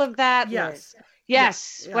all of that. Yes.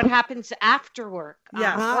 Yes, what happens after work.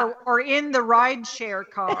 Yes. Or in the ride share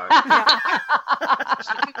car.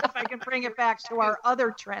 If I can bring it back to our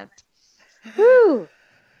other trend. Woo.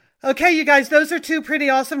 Okay, you guys, those are two pretty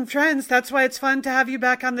awesome trends. That's why it's fun to have you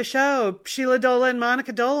back on the show. Sheila Dolan,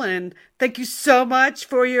 Monica Dolan, thank you so much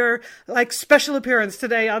for your special appearance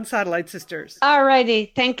today on Satellite Sisters. All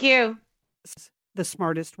righty. Thank you. the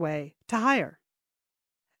smartest way to hire.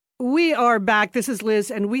 We are back. This is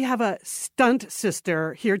Liz, and we have a stunt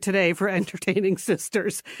sister here today for Entertaining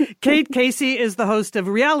Sisters. Kate Casey is the host of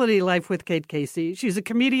Reality Life with Kate Casey. She's a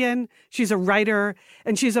comedian, she's a writer,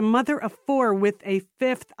 and she's a mother of 4 with a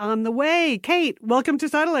 5th on the way. Kate, welcome to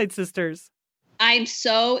Satellite Sisters. I'm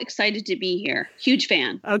so excited to be here. Huge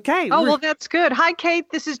fan. Okay. Oh, well, that's good. Hi, Kate.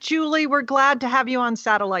 This is Julie. We're glad to have you on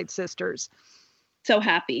Satellite Sisters. So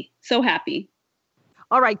happy. So happy.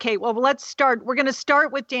 All right, Kate. Well, let's start. We're going to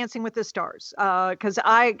start with Dancing with the Stars because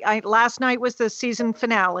I last night was the season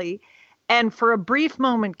finale. And for a brief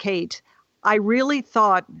moment, Kate, I really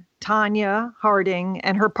thought Tanya Harding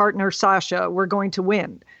and her partner, Sasha, were going to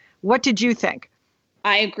win. What did you think?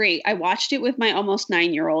 I agree. I watched it with my almost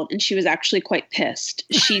 9-year-old, and she was actually quite pissed.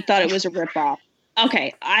 She thought it was a ripoff.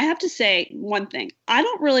 Okay, I have to say one thing. I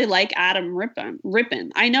don't really like Adam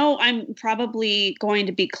Rippon. I know I'm probably going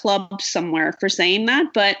to be clubbed somewhere for saying that,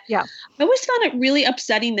 but yeah, I always found it really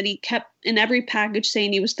upsetting that he kept in every package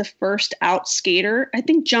saying he was the first out skater. I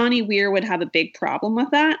think Johnny Weir would have a big problem with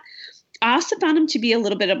that. I also found him to be a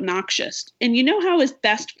little bit obnoxious. And you know how his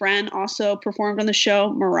best friend also performed on the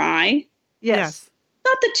show, Mariah? Yes. I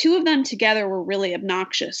thought the two of them together were really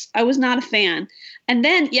obnoxious. I was not a fan. And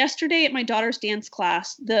then yesterday at my daughter's dance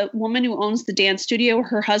class, the woman who owns the dance studio,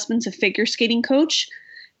 her husband's a figure skating coach.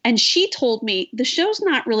 And she told me the show's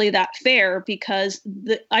not really that fair because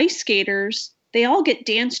the ice skaters, they all get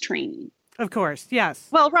dance training. Of course, yes.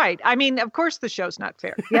 Well, right. I mean, of course the show's not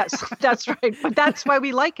fair. Yes, that's right. But that's why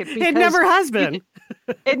we like it. It never has been.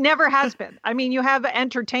 It never has been. I mean, you have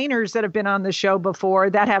entertainers that have been on the show before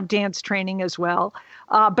that have dance training as well.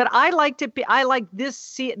 But I like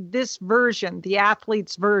this version, the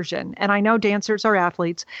athletes version. And I know dancers are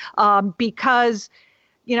athletes because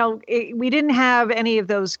we didn't have any of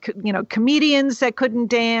those, comedians that couldn't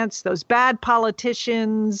dance, those bad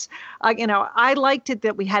politicians. I liked it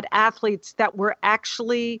that we had athletes that were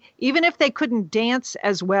actually, even if they couldn't dance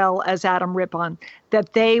as well as Adam Rippon,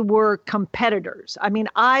 that they were competitors. I mean,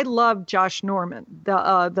 I love Josh Norman,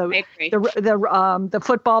 the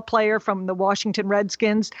football player from the Washington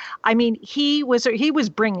Redskins. I mean, he was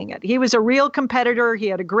bringing it. He was a real competitor. He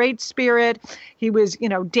had a great spirit. He was,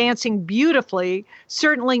 dancing beautifully.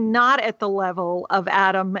 Certainly not at the level of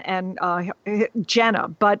Adam and Jenna,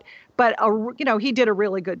 but he did a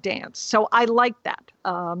really good dance. So I like that.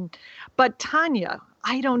 But Tanya,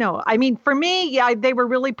 I don't know. I mean, for me, yeah, they were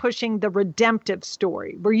really pushing the redemptive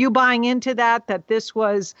story. Were you buying into that this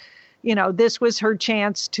was, this was her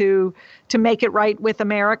chance to make it right with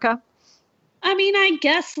America? I mean, I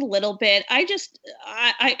guess a little bit. I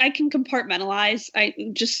can compartmentalize. I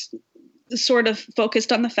just sort of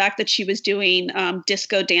focused on the fact that she was doing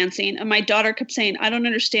disco dancing. And my daughter kept saying, I don't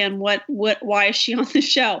understand why is she on the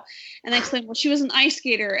show? And I explained, well, she was an ice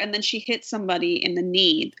skater and then she hit somebody in the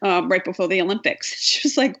knee right before the Olympics. She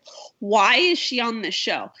was like, why is she on this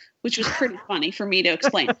show? Which was pretty funny for me to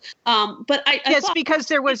explain. But I thought, because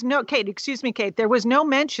there was no, Kate, there was no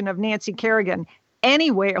mention of Nancy Kerrigan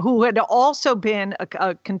anywhere, who had also been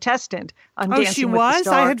a contestant on Dancing with the Stars.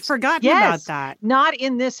 I had forgotten about that. Not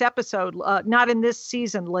in this episode, not in this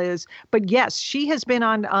season, Liz. But yes, she has been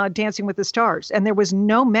on Dancing with the Stars, and there was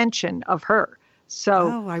no mention of her.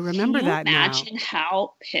 So I remember that now. Imagine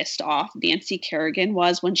how pissed off Nancy Kerrigan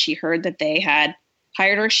was when she heard that they had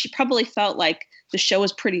hired her. She probably felt like the show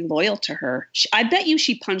was pretty loyal to her. I bet you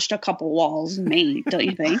she punched a couple walls in Maine, don't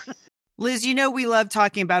you think? Liz, we love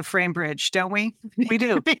talking about Framebridge, don't we? We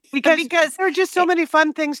do. Because there are just so many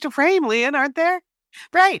fun things to frame, Lian, aren't there?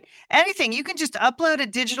 Right. Anything. You can just upload a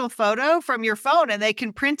digital photo from your phone and they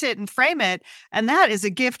can print it and frame it. And that is a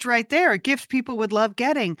gift right there, a gift people would love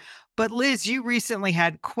getting. But Liz, you recently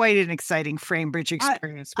had quite an exciting Framebridge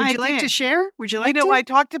experience. Would you like to share? Would you like to? I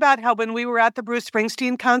talked about how when we were at the Bruce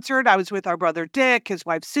Springsteen concert, I was with our brother Dick, his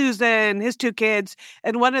wife Susan, his 2 kids,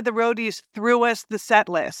 and one of the roadies threw us the set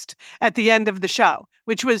list at the end of the show,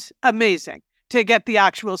 which was amazing to get the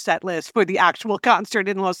actual set list for the actual concert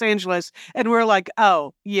in Los Angeles. And we're like,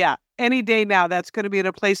 oh, yeah, any day now, that's going to be in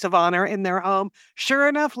a place of honor in their home. Sure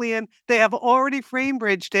enough, Lian, they have already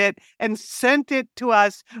Framebridged it and sent it to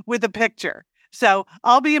us with a picture. So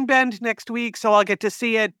I'll be in Bend next week, so I'll get to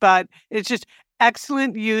see it. But it's just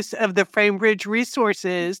excellent use of the Framebridge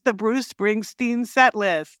resources, the Bruce Springsteen set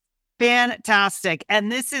list. Fantastic.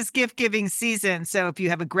 And this is gift giving season. So if you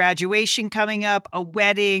have a graduation coming up, a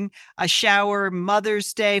wedding, a shower,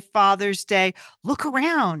 Mother's Day, Father's Day, look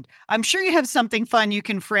around. I'm sure you have something fun you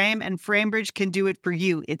can frame, and Framebridge can do it for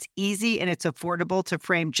you. It's easy and it's affordable to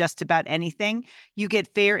frame just about anything. You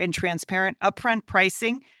get fair and transparent upfront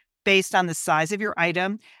pricing based on the size of your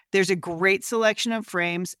item. There's a great selection of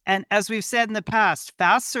frames. And as we've said in the past,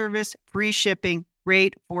 fast service, free shipping,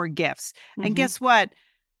 great for gifts. And guess what?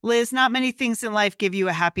 Liz, not many things in life give you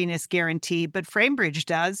a happiness guarantee, but FrameBridge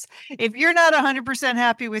does. If you're not 100%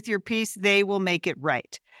 happy with your piece, they will make it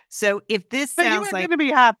right. So if this But sounds you're like going to be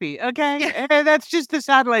happy, okay? And that's just the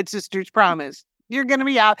Satellite Sisters promise. You're going to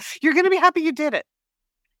be out. You're going to be happy you did it.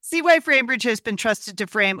 see why FrameBridge has been trusted to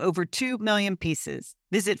frame over 2 million pieces.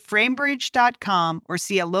 Visit framebridge.com or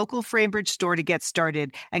see a local FrameBridge store to get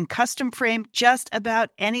started and custom frame just about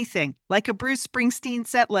anything, like a Bruce Springsteen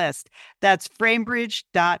set list. That's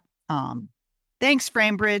framebridge.com. Thanks,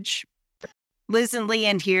 FrameBridge. Liz and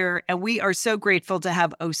Leanne here, and we are so grateful to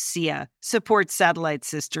have OSEA support Satellite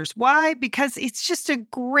Sisters. Why? Because it's just a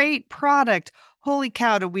great product. Holy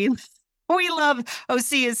cow, do we love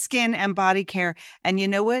OSEA's skin and body care. And you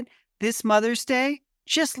know what? This Mother's Day,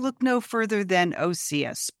 just look no further than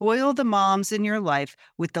OSEA. Spoil the moms in your life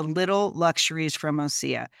with the little luxuries from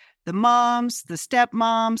OSEA. The moms, the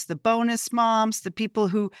stepmoms, the bonus moms, the people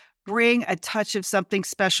who bring a touch of something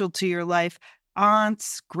special to your life.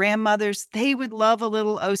 Aunts, grandmothers, they would love a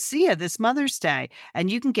little OSEA this Mother's Day. And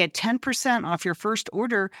you can get 10% off your first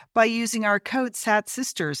order by using our code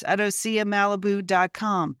SATSisters at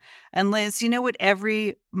OSEAMalibu.com. And Liz, you know what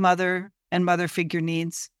every mother and mother figure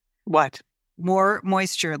needs? What? More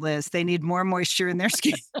moisture, Liz. They need more moisture in their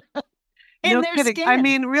skin. No kidding. I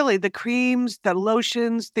mean, really, the creams, the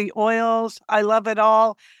lotions, the oils, I love it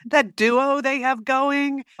all. That duo they have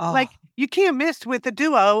going, like you can't miss with the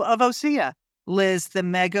duo of OSEA. Liz, the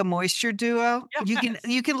Mega Moisture Duo. Yes.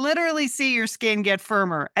 You can literally see your skin get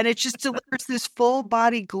firmer, and it just delivers this full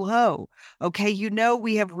body glow. Okay, you know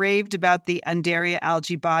we have raved about the Undaria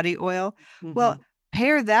Algae Body Oil. Well,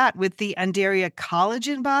 pair that with the Undaria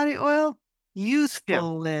Collagen Body Oil.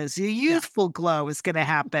 Youthful, Liz. Your youthful glow is going to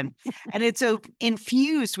happen. And it's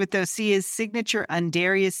infused with OSEA's signature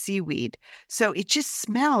Undaria seaweed. So it just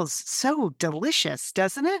smells so delicious,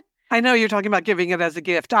 doesn't it? I know you're talking about giving it as a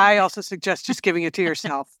gift. I also suggest just giving it to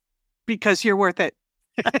yourself because you're worth it.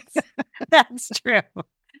 That's true.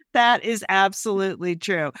 That is absolutely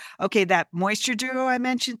true. Okay, that Moisture Duo I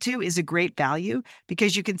mentioned too is a great value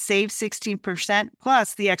because you can save 16%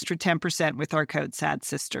 plus the extra 10% with our code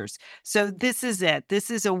SADSisters. So this is it. This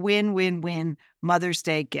is a win-win-win Mother's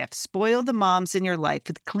Day gift. Spoil the moms in your life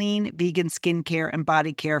with clean vegan skincare and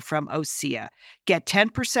body care from OSEA. Get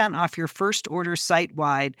 10% off your first order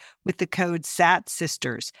site-wide with the code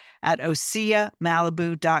SATSisters at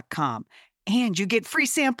OSEAMalibu.com. And you get free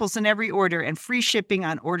samples in every order and free shipping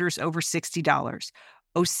on orders over $60.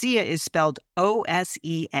 OSEA is spelled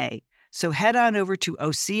O-S-E-A. So head on over to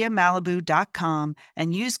OSEAMalibu.com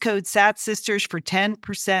and use code SATSisters for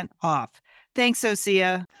 10% off. Thanks,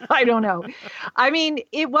 OSEA. I don't know. I mean,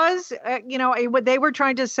 it was, they were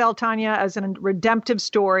trying to sell Tanya as a redemptive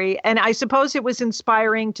story. And I suppose it was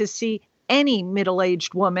inspiring to see any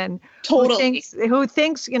middle-aged woman who thinks, who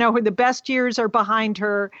the best years are behind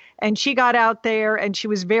her. And she got out there and she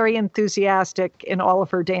was very enthusiastic in all of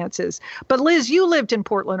her dances. But Liz, you lived in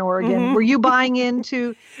Portland, Oregon. Were you buying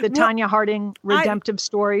into the Tanya Harding redemptive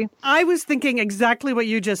story? I was thinking exactly what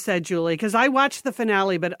you just said, Julie, because I watched the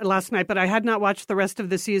finale last night, but I had not watched the rest of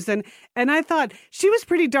the season. And I thought she was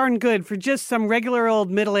pretty darn good for just some regular old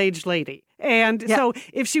middle-aged lady. And so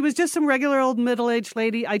if she was just some regular old middle-aged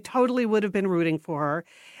lady, I totally would have been rooting for her.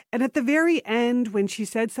 And at the very end, when she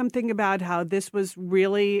said something about how this was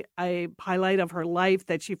really a highlight of her life,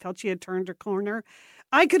 that she felt she had turned her corner,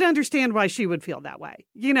 I could understand why she would feel that way.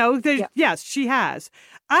 Yes, she has.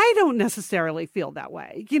 I don't necessarily feel that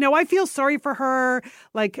way. I feel sorry for her.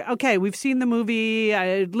 Like, okay, we've seen the movie,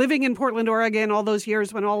 living in Portland, Oregon, all those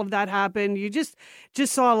years when all of that happened. You just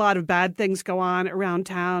saw a lot of bad things go on around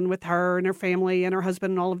town with her and her family and her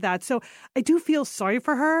husband and all of that. So I do feel sorry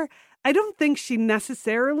for her. I don't think she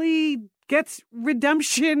necessarily gets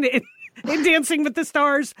redemption in Dancing with the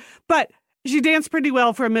Stars, but she danced pretty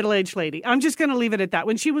well for a middle-aged lady. I'm just going to leave it at that.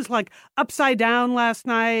 When she was like upside down last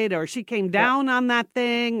night, or she came down on that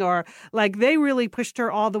thing, or like they really pushed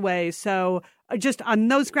her all the way. So just on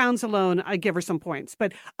those grounds alone, I give her some points.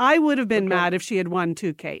 But I would have been mad if she had won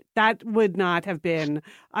too, Kate. That would not have been,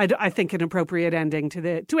 I think, an appropriate ending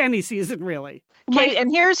to any season, really. Right.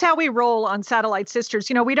 And here's how we roll on Satellite Sisters.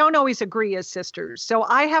 We don't always agree as sisters. So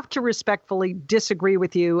I have to respectfully disagree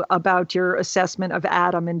with you about your assessment of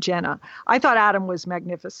Adam and Jenna. I thought Adam was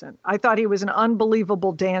magnificent. I thought he was an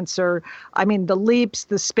unbelievable dancer. I mean, the leaps,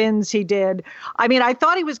 the spins he did. I mean, I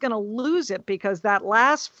thought he was going to lose it because that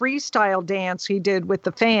last freestyle dance he did with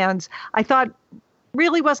the fans, I thought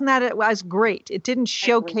really wasn't that it was great. It didn't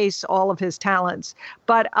showcase all of his talents,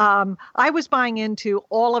 but I was buying into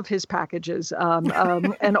all of his packages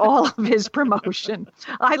and all of his promotion.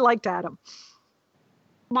 I liked Adam.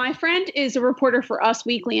 My friend is a reporter for Us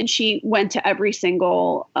Weekly, and she went to every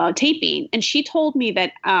single taping. And she told me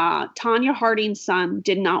that Tanya Harding's son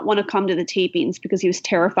did not want to come to the tapings because he was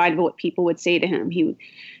terrified of what people would say to him.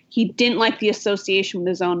 He didn't like the association with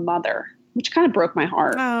his own mother, which kind of broke my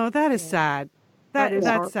heart. Oh, that is sad.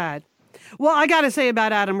 That's sad. Well, I got to say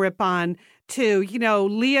about Adam Rippon, too. You know,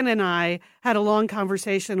 Leon and I had a long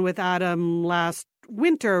conversation with Adam last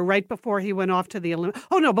winter, right before he went off to the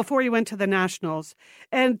before he went to the Nationals.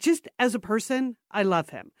 And just as a person, I love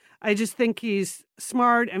him. I just think he's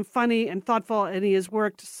smart and funny and thoughtful, and he has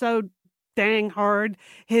worked so dang hard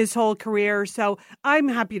his whole career. So I'm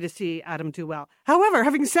happy to see Adam do well. However,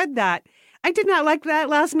 having said that, I did not like that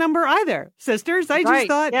last number either, sisters. I just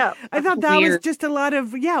thought, I thought that was just a lot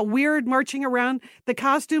of, weird marching around. The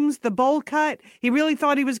costumes, the bowl cut. He really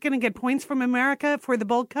thought he was going to get points from America for the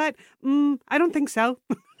bowl cut. I don't think so.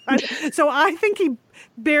 So I think he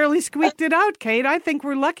barely squeaked it out, Kate. I think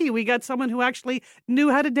we're lucky we got someone who actually knew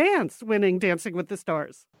how to dance, winning Dancing with the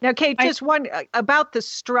Stars. Now, Kate, just one about the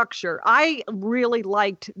structure. I really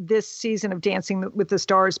liked this season of Dancing with the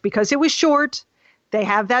Stars because it was short. They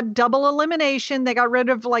have that double elimination. They got rid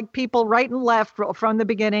of like people right and left from the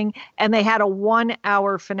beginning, and they had a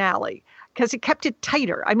 1-hour finale because it kept it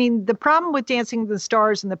tighter. I mean, the problem with Dancing with the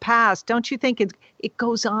Stars in the past, don't you think it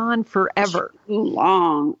goes on forever? Too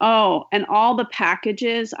long. Oh, and all the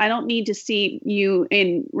packages. I don't need to see you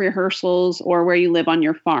in rehearsals or where you live on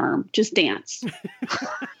your farm. Just dance.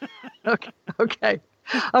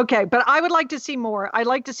 Okay, but I would like to see more. I'd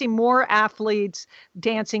like to see more athletes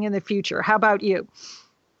dancing in the future. How about you?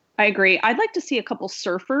 I agree. I'd like to see a couple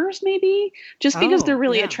surfers maybe, just because they're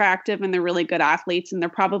really attractive and they're really good athletes and they're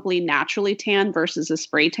probably naturally tan versus a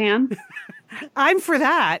spray tan. I'm for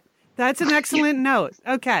that. That's an excellent note.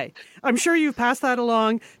 Okay. I'm sure you've passed that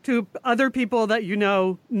along to other people that you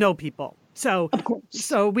know people. So, of course.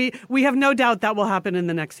 So we have no doubt that will happen in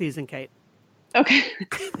the next season, Kate. Okay.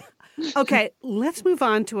 Okay, let's move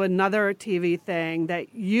on to another TV thing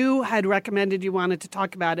that you had recommended you wanted to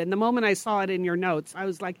talk about. And the moment I saw it in your notes, I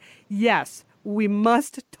was like, yes, we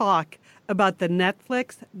must talk about the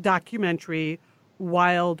Netflix documentary,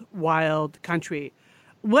 Wild Wild Country.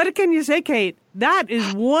 What can you say, Kate? That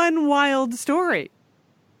is one wild story.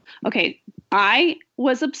 Okay, I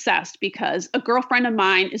was obsessed because a girlfriend of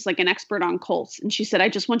mine is like an expert on Colts. And she said, I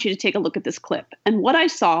just want you to take a look at this clip. And what I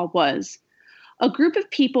saw was a group of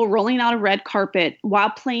people rolling out a red carpet while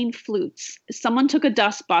playing flutes. Someone took a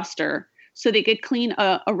dust buster so they could clean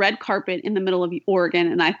a red carpet in the middle of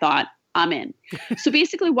Oregon. And I thought, I'm in. So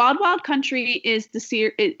basically, Wild Wild Country is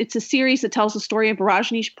it's a series that tells the story of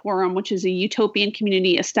Rajneeshpuram, which is a utopian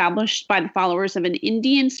community established by the followers of an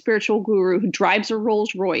Indian spiritual guru who drives a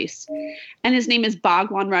Rolls Royce. And his name is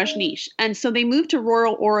Bhagwan Rajneesh. And so they moved to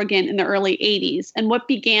rural Oregon in the early 80s. And what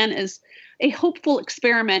began as a hopeful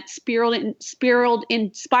experiment spiraled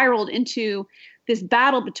into this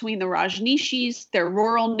battle between the Rajneeshis, their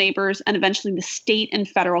rural neighbors, and eventually the state and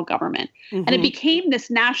federal government. Mm-hmm. And it became this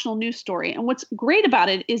national news story. And what's great about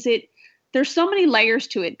it is there's so many layers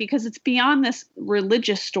to it because it's beyond this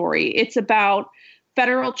religious story. It's about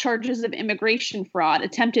federal charges of immigration fraud,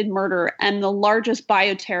 attempted murder, and the largest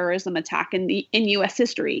bioterrorism attack in U.S.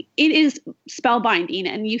 history. It is spellbinding,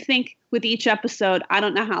 and you think with each episode, I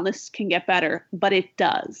don't know how this can get better, but it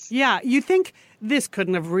does. Yeah, you think this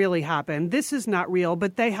couldn't have really happened. This is not real,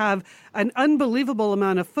 but they have an unbelievable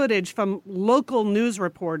amount of footage from local news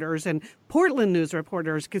reporters and Portland news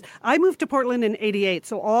reporters. Because I moved to Portland in '88,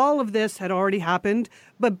 so all of this had already happened.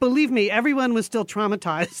 But believe me, everyone was still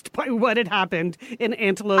traumatized by what had happened in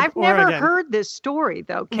Antelope, Oregon. I've never heard this story,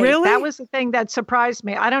 though, Kate. Really? That was the thing that surprised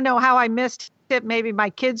me. I don't know how I missed it. Maybe my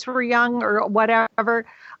kids were young or whatever.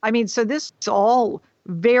 I mean, so this is all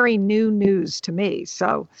very new news to me.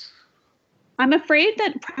 So I'm afraid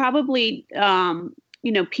that probably,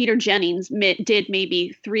 Peter Jennings did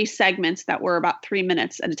maybe 3 segments that were about 3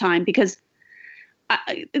 minutes at a time because,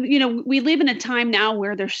 we live in a time now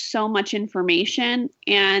where there's so much information,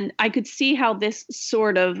 and I could see how this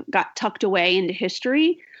sort of got tucked away into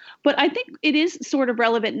history. But I think it is sort of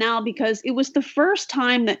relevant now because it was the first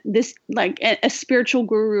time that this, like a spiritual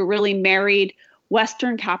guru really married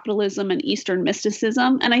Western capitalism and Eastern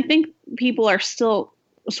mysticism. And I think people are still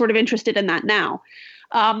sort of interested in that now.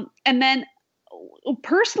 And then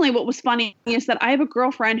personally, what was funny is that I have a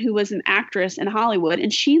girlfriend who was an actress in Hollywood,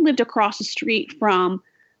 and she lived across the street from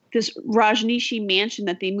this Rajneeshi mansion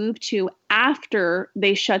that they moved to after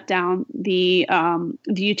they shut down the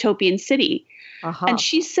Utopian City. And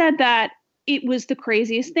she said that it was the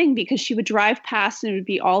craziest thing because she would drive past and it would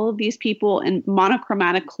be all of these people in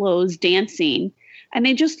monochromatic clothes dancing, and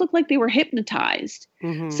they just looked like they were hypnotized.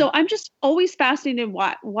 So I'm just always fascinated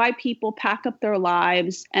why people pack up their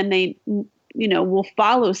lives and they, will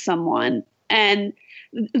follow someone. And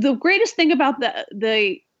the greatest thing about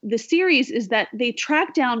the series is that they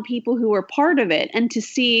track down people who were part of it and to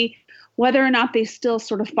see whether or not they still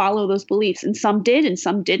sort of follow those beliefs. And some did and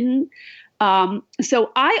some didn't.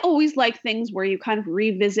 So I always like things where you kind of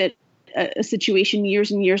revisit a situation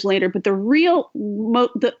years and years later. But the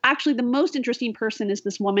most interesting person is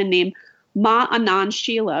this woman named Ma Anand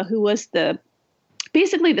Sheela, who was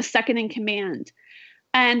basically the second in command.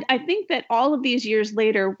 And I think that all of these years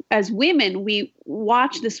later, as women, we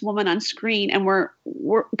watch this woman on screen and we're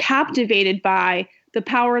captivated by the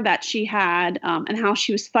power that she had and how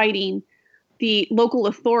she was fighting the local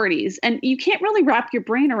authorities. And you can't really wrap your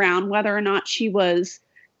brain around whether or not she was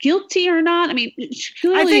guilty or not. I mean,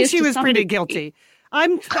 I think she was pretty guilty.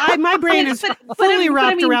 My brain is fully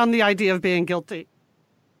wrapped around the idea of being guilty.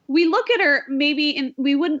 We look at her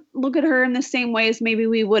we wouldn't look at her in the same way as maybe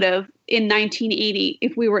we would have in 1980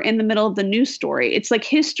 if we were in the middle of the news story. It's like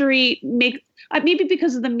history maybe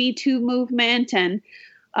because of the Me Too movement and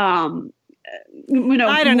I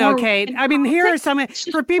don't know, Kate. I mean, here are some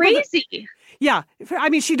for people. Crazy. Yeah. I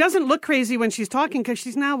mean, she doesn't look crazy when she's talking because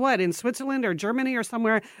she's now, in Switzerland or Germany or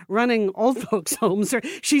somewhere running old folks' homes.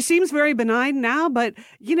 She seems very benign now, but,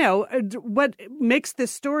 what makes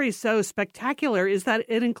this story so spectacular is that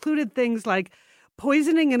it included things like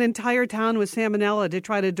poisoning an entire town with salmonella to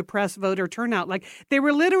try to depress voter turnout. Like, they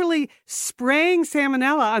were literally spraying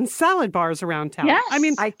salmonella on salad bars around town. Yes. I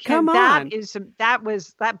mean, come on.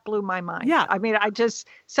 That blew my mind. Yeah. I mean,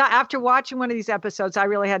 so after watching one of these episodes, I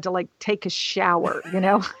really had to take a shower, They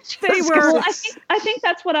were. Well, I think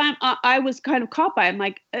that's what I was kind of caught by. I'm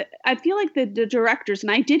like, I feel like the directors,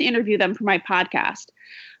 and I did interview them for my podcast,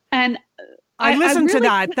 and I listened to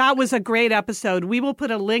that. That was a great episode. We will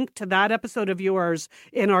put a link to that episode of yours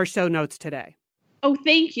in our show notes today. Oh,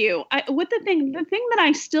 thank you. The thing that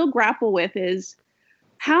I still grapple with is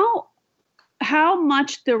how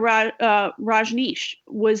much the Rajneesh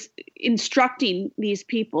was instructing these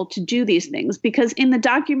people to do these things, because in the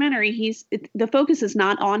documentary, the focus is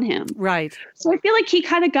not on him. Right. So I feel like he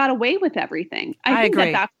kind of got away with everything. I think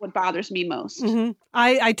agree. that's what bothers me most. Mm-hmm.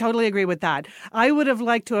 I totally agree with that. I would have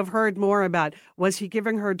liked to have heard more about, was he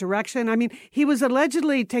giving her direction? I mean, he was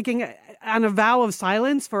allegedly taking on a vow of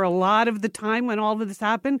silence for a lot of the time when all of this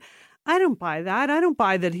happened. I don't buy that. I don't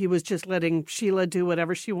buy that he was just letting Sheela do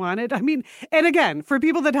whatever she wanted. I mean, and again, for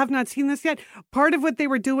people that have not seen this yet, part of what they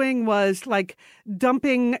were doing was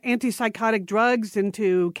dumping antipsychotic drugs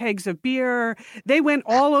into kegs of beer. They went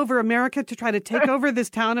all over America to try to take over this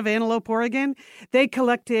town of Antelope, Oregon. They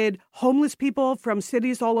collected homeless people from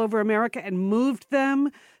cities all over America and moved them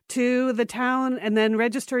to the town and then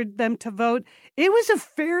registered them to vote. It was a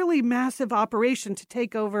fairly massive operation to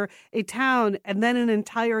take over a town and then an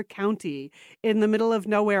entire county in the middle of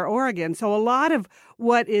nowhere, Oregon. So a lot of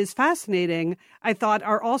what is fascinating, I thought,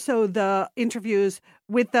 are also the interviews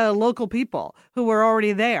with the local people who were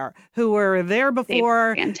already there, who were there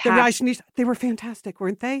before the Rajneesh. They were fantastic,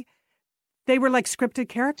 weren't they? They were like scripted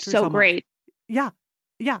characters. So almost. Great. Yeah.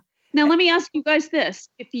 Yeah. Now, let me ask you guys this.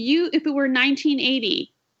 If it were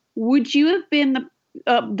 1980, would you have been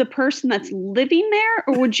the person that's living there,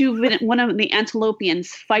 or would you have been one of the Antelopians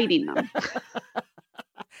fighting them?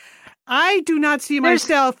 I do not see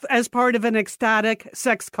myself as part of an ecstatic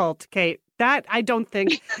sex cult, Kate. That I don't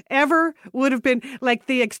think ever would have been like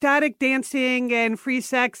the ecstatic dancing and free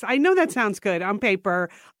sex. I know that sounds good on paper.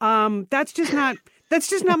 That's just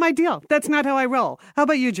not my deal. That's not how I roll. How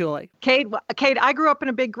about you, Julie? Kate, I grew up in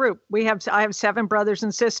a big group. I have 7 brothers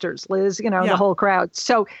and sisters, Liz, the whole crowd.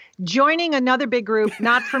 So joining another big group,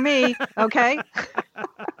 not for me, okay?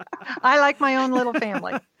 I like my own little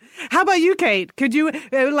family. How about you, Kate? Could you,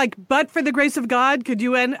 but for the grace of God, could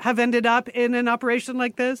you have ended up in an operation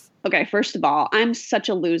like this? Okay, first of all, I'm such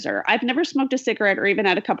a loser. I've never smoked a cigarette or even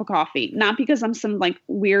had a cup of coffee. Not because I'm some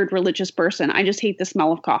weird religious person. I just hate the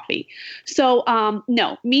smell of coffee. So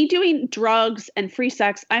no, me doing drugs and free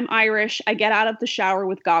sex, I'm Irish. I get out of the shower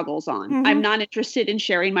with goggles on. Mm-hmm. I'm not interested in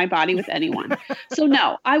sharing my body with anyone. So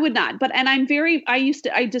no, I would not.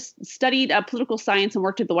 I just studied political science and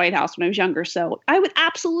worked at the White House when I was younger. So I would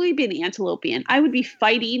absolutely be an Antelopian. I would be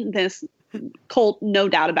fighting this cult, no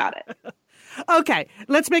doubt about it. Okay,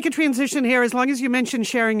 let's make a transition here as long as you mention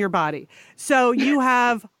sharing your body. So you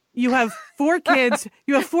have You have 4 kids.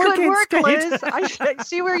 You have 4 good kids. Work, Kate. Liz. I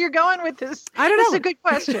see where you're going with this. I don't know. This is a good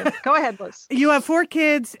question. Go ahead, Liz. You have 4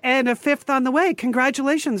 kids and a 5th on the way.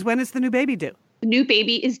 Congratulations. When is the new baby due? The new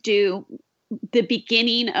baby is due the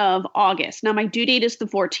beginning of August. Now, my due date is the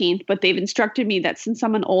 14th, but they've instructed me that since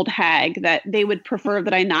I'm an old hag, that they would prefer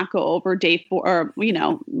that I not go over day 4 or,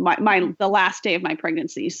 the last day of my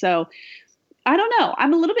pregnancy. So I don't know.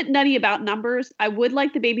 I'm a little bit nutty about numbers. I would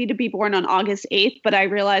like the baby to be born on August 8th, but I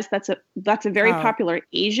realize that's a very popular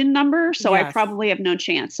Asian number, so yes. I probably have no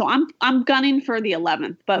chance. So I'm gunning for the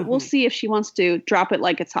 11th, but we'll see if she wants to drop it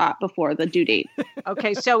like it's hot before the due date.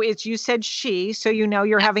 Okay, so you said she, so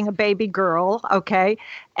you're having a baby girl, okay?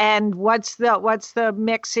 And what's the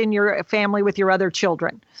mix in your family with your other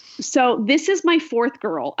children? So this is my 4th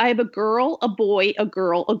girl. I have a girl, a boy, a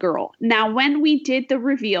girl, a girl. Now, when we did the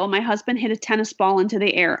reveal, my husband hit a tennis ball into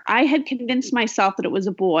the air. I had convinced myself that it was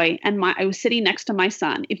a boy, and I was sitting next to my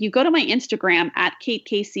son. If you go to my Instagram at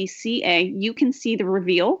KateCaseyCA, you can see the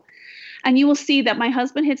reveal, and you will see that my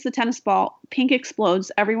husband hits the tennis ball, pink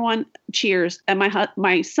explodes, everyone cheers, and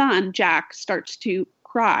my son, Jack, starts to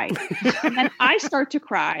cry. And then I start to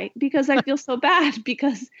cry because I feel so bad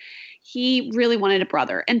because he really wanted a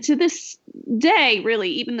brother. And to this day, really,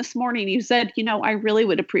 even this morning, he said, I really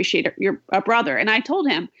would appreciate a brother. And I told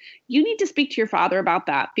him, you need to speak to your father about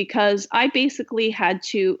that, because I basically had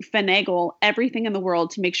to finagle everything in the world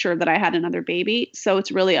to make sure that I had another baby. So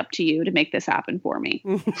it's really up to you to make this happen for me.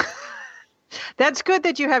 That's good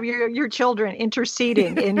that you have your children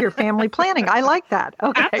interceding in your family planning. I like that.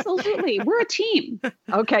 Okay. Absolutely. We're a team.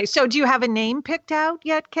 Okay. So do you have a name picked out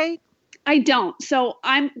yet, Kate? I don't. So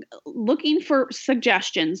I'm looking for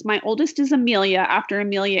suggestions. My oldest is Amelia, after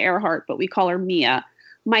Amelia Earhart, but we call her Mia.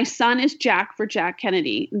 My son is Jack, for Jack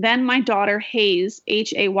Kennedy. Then my daughter Hayes,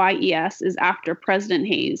 Hayes, is after President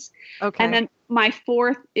Hayes. Okay. And then my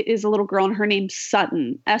 4th is a little girl, and her name's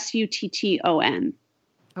Sutton, Sutton.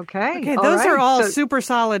 Okay. Those are all super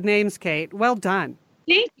solid names, Kate. Well done.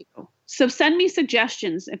 Thank you. So send me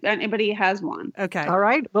suggestions if anybody has one. Okay. All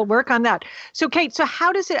right. We'll work on that. So Kate,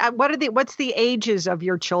 how does it, what's the ages of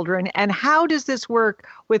your children, and how does this work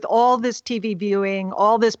with all this TV viewing,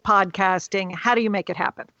 all this podcasting? How do you make it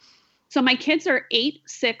happen? So my kids are 8,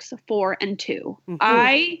 6, 4, and 2.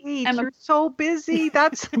 Mm-hmm. You're so busy.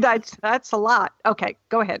 That's a lot. Okay.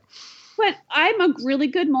 Go ahead. But I'm a really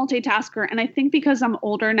good multitasker. And I think because I'm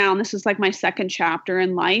older now, and this is like my 2nd chapter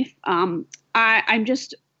in life, I'm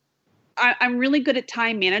really good at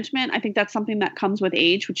time management. I think that's something that comes with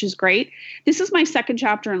age, which is great. This is my 2nd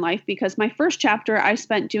chapter in life because my 1st chapter I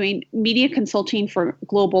spent doing media consulting for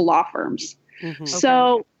global law firms. Mm-hmm.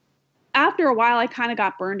 So after a while, I kind of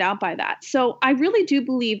got burned out by that. So I really do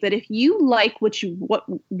believe that if you like what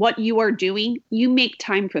you are doing, you make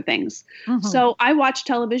time for things. Mm-hmm. So I watch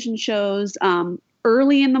television shows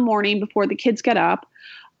early in the morning before the kids get up.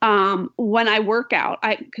 When I work out,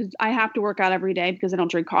 because I have to work out every day because I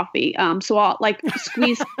don't drink coffee. So I'll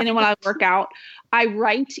squeeze in when I work out. I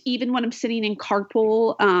write even when I'm sitting in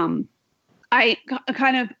carpool. I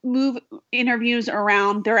kind of move interviews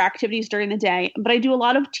around their activities during the day, but I do a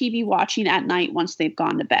lot of TV watching at night once they've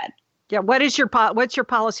gone to bed. Yeah. What's your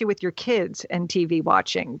policy with your kids and TV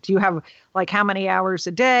watching? Do you have how many hours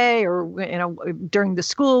a day, or during the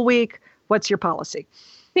school week? What's your policy?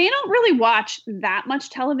 They don't really watch that much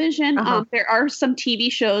television. Uh-huh. There are some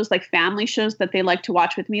TV shows, like family shows, that they like to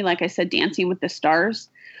watch with me. Like I said, Dancing with the Stars.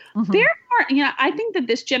 Mm-hmm. They're more, I think that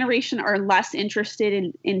this generation are less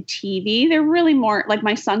interested in TV. They're really more, like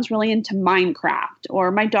my son's really into Minecraft,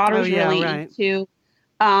 or my daughter's into,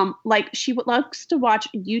 she loves to watch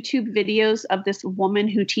YouTube videos of this woman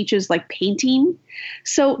who teaches painting.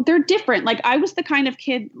 So they're different. I was the kind of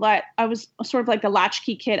kid, I was sort of like the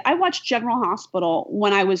latchkey kid. I watched General Hospital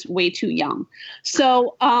when I was way too young.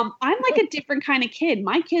 So I'm like a different kind of kid.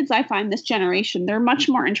 My kids, I find this generation, they're much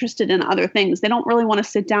more interested in other things. They don't really want to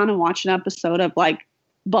sit down and watch an episode of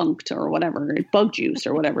Bunked or whatever, Bug Juice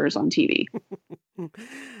or whatever is on TV.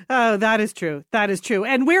 Oh, that is true. That is true.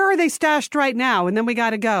 And where are they stashed right now? And then we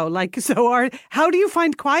got to go. How do you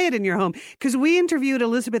find quiet in your home? Because we interviewed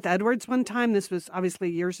Elizabeth Edwards one time. This was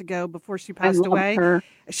obviously years ago before she passed away. Her.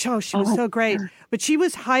 She was so great. But she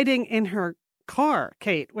was hiding in her car,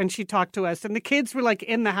 Kate, when she talked to us. And the kids were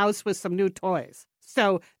in the house with some new toys.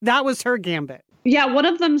 So that was her gambit. Yeah, one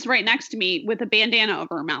of them's right next to me with a bandana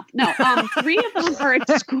over her mouth. No, 3 of them are at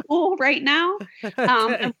school right now.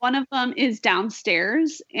 And one of them is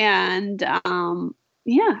downstairs. And that's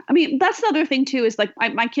the other thing too, is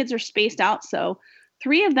my kids are spaced out. So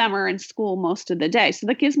 3 of them are in school most of the day. So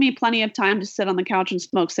that gives me plenty of time to sit on the couch and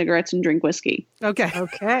smoke cigarettes and drink whiskey. Okay.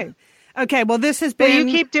 Okay. Okay, well, this has been... Well,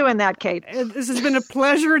 you keep doing that, Kate. This has been a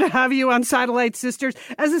pleasure to have you on Satellite Sisters.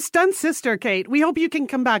 As a stunt sister, Kate, we hope you can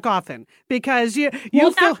come back often because you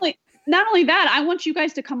feel... Not only that, I want you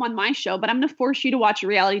guys to come on my show, but I'm going to force you to watch a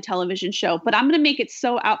reality television show. But I'm going to make it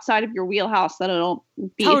so outside of your wheelhouse that it'll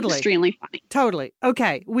be extremely funny. Totally.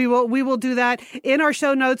 Okay. We will do that. In our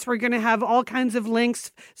show notes, we're going to have all kinds of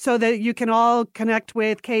links so that you can all connect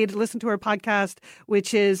with Kate, listen to her podcast,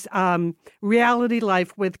 which is Reality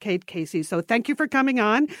Life with Kate Casey. So thank you for coming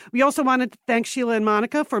on. We also wanted to thank Sheila and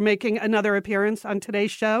Monica for making another appearance on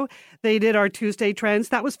today's show. They did our Tuesday Trends.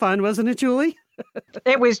 That was fun, wasn't it, Julie?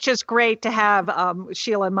 It was just great to have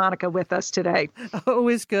Sheila and Monica with us today.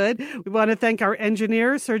 Always good. We want to thank our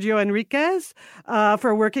engineer, Sergio Enriquez,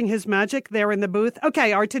 for working his magic there in the booth.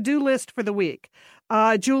 Okay, our to-do list for the week.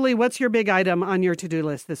 Julie, what's your big item on your to-do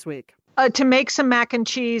list this week? To make some mac and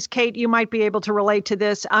cheese. Kate, you might be able to relate to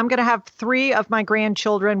this. I'm going to have 3 of my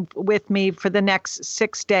grandchildren with me for the next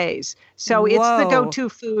 6 days. So It's the go-to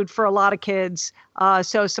food for a lot of kids.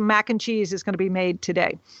 So some mac and cheese is going to be made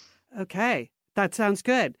today. Okay. That sounds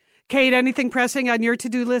good. Kate, anything pressing on your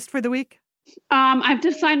to-do list for the week? I've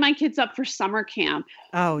to sign my kids up for summer camp,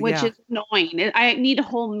 which is annoying. I need a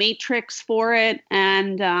whole matrix for it,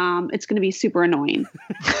 and it's going to be super annoying.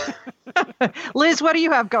 Liz, what do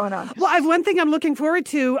you have going on? Well, I have one thing I'm looking forward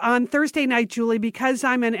to on Thursday night, Julie, because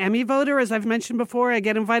I'm an Emmy voter. As I've mentioned before, I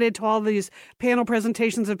get invited to all these panel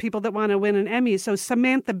presentations of people that want to win an Emmy. So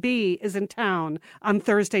Samantha Bee is in town on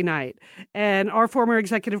Thursday night. And our former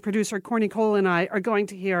executive producer, Corny Cole, and I are going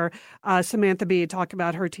to hear Samantha Bee talk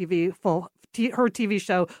about her TV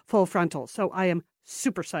show, Full Frontal. So I am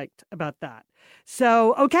super psyched about that.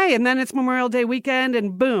 So, okay, and then it's Memorial Day weekend,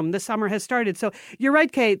 and boom, the summer has started. So you're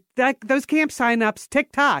right, Kate, those camp signups,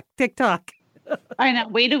 tick-tock. I know.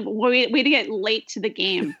 Way to get late to the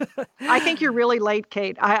game. I think you're really late,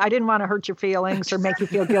 Kate. I didn't want to hurt your feelings or make you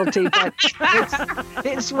feel guilty, but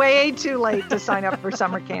it's way too late to sign up for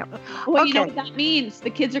summer camp. Well, You know what that means.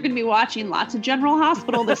 The kids are going to be watching lots of General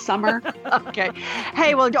Hospital this summer. Okay.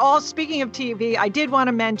 Hey, well, speaking of TV, I did want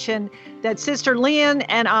to mention that Sister Lian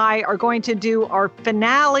and I are going to do our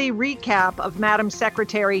finale recap of Madam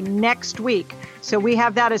Secretary next week. So we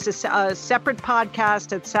have that as a separate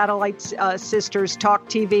podcast at Satellite Sisters Talk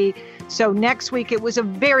TV. So next week, it was a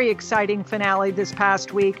very exciting finale this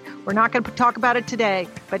past week. We're not going to talk about it today,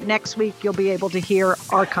 but next week you'll be able to hear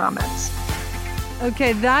our comments.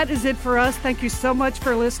 Okay, that is it for us. Thank you so much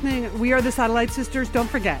for listening. We are the Satellite Sisters. Don't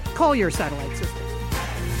forget, call your Satellite Sisters.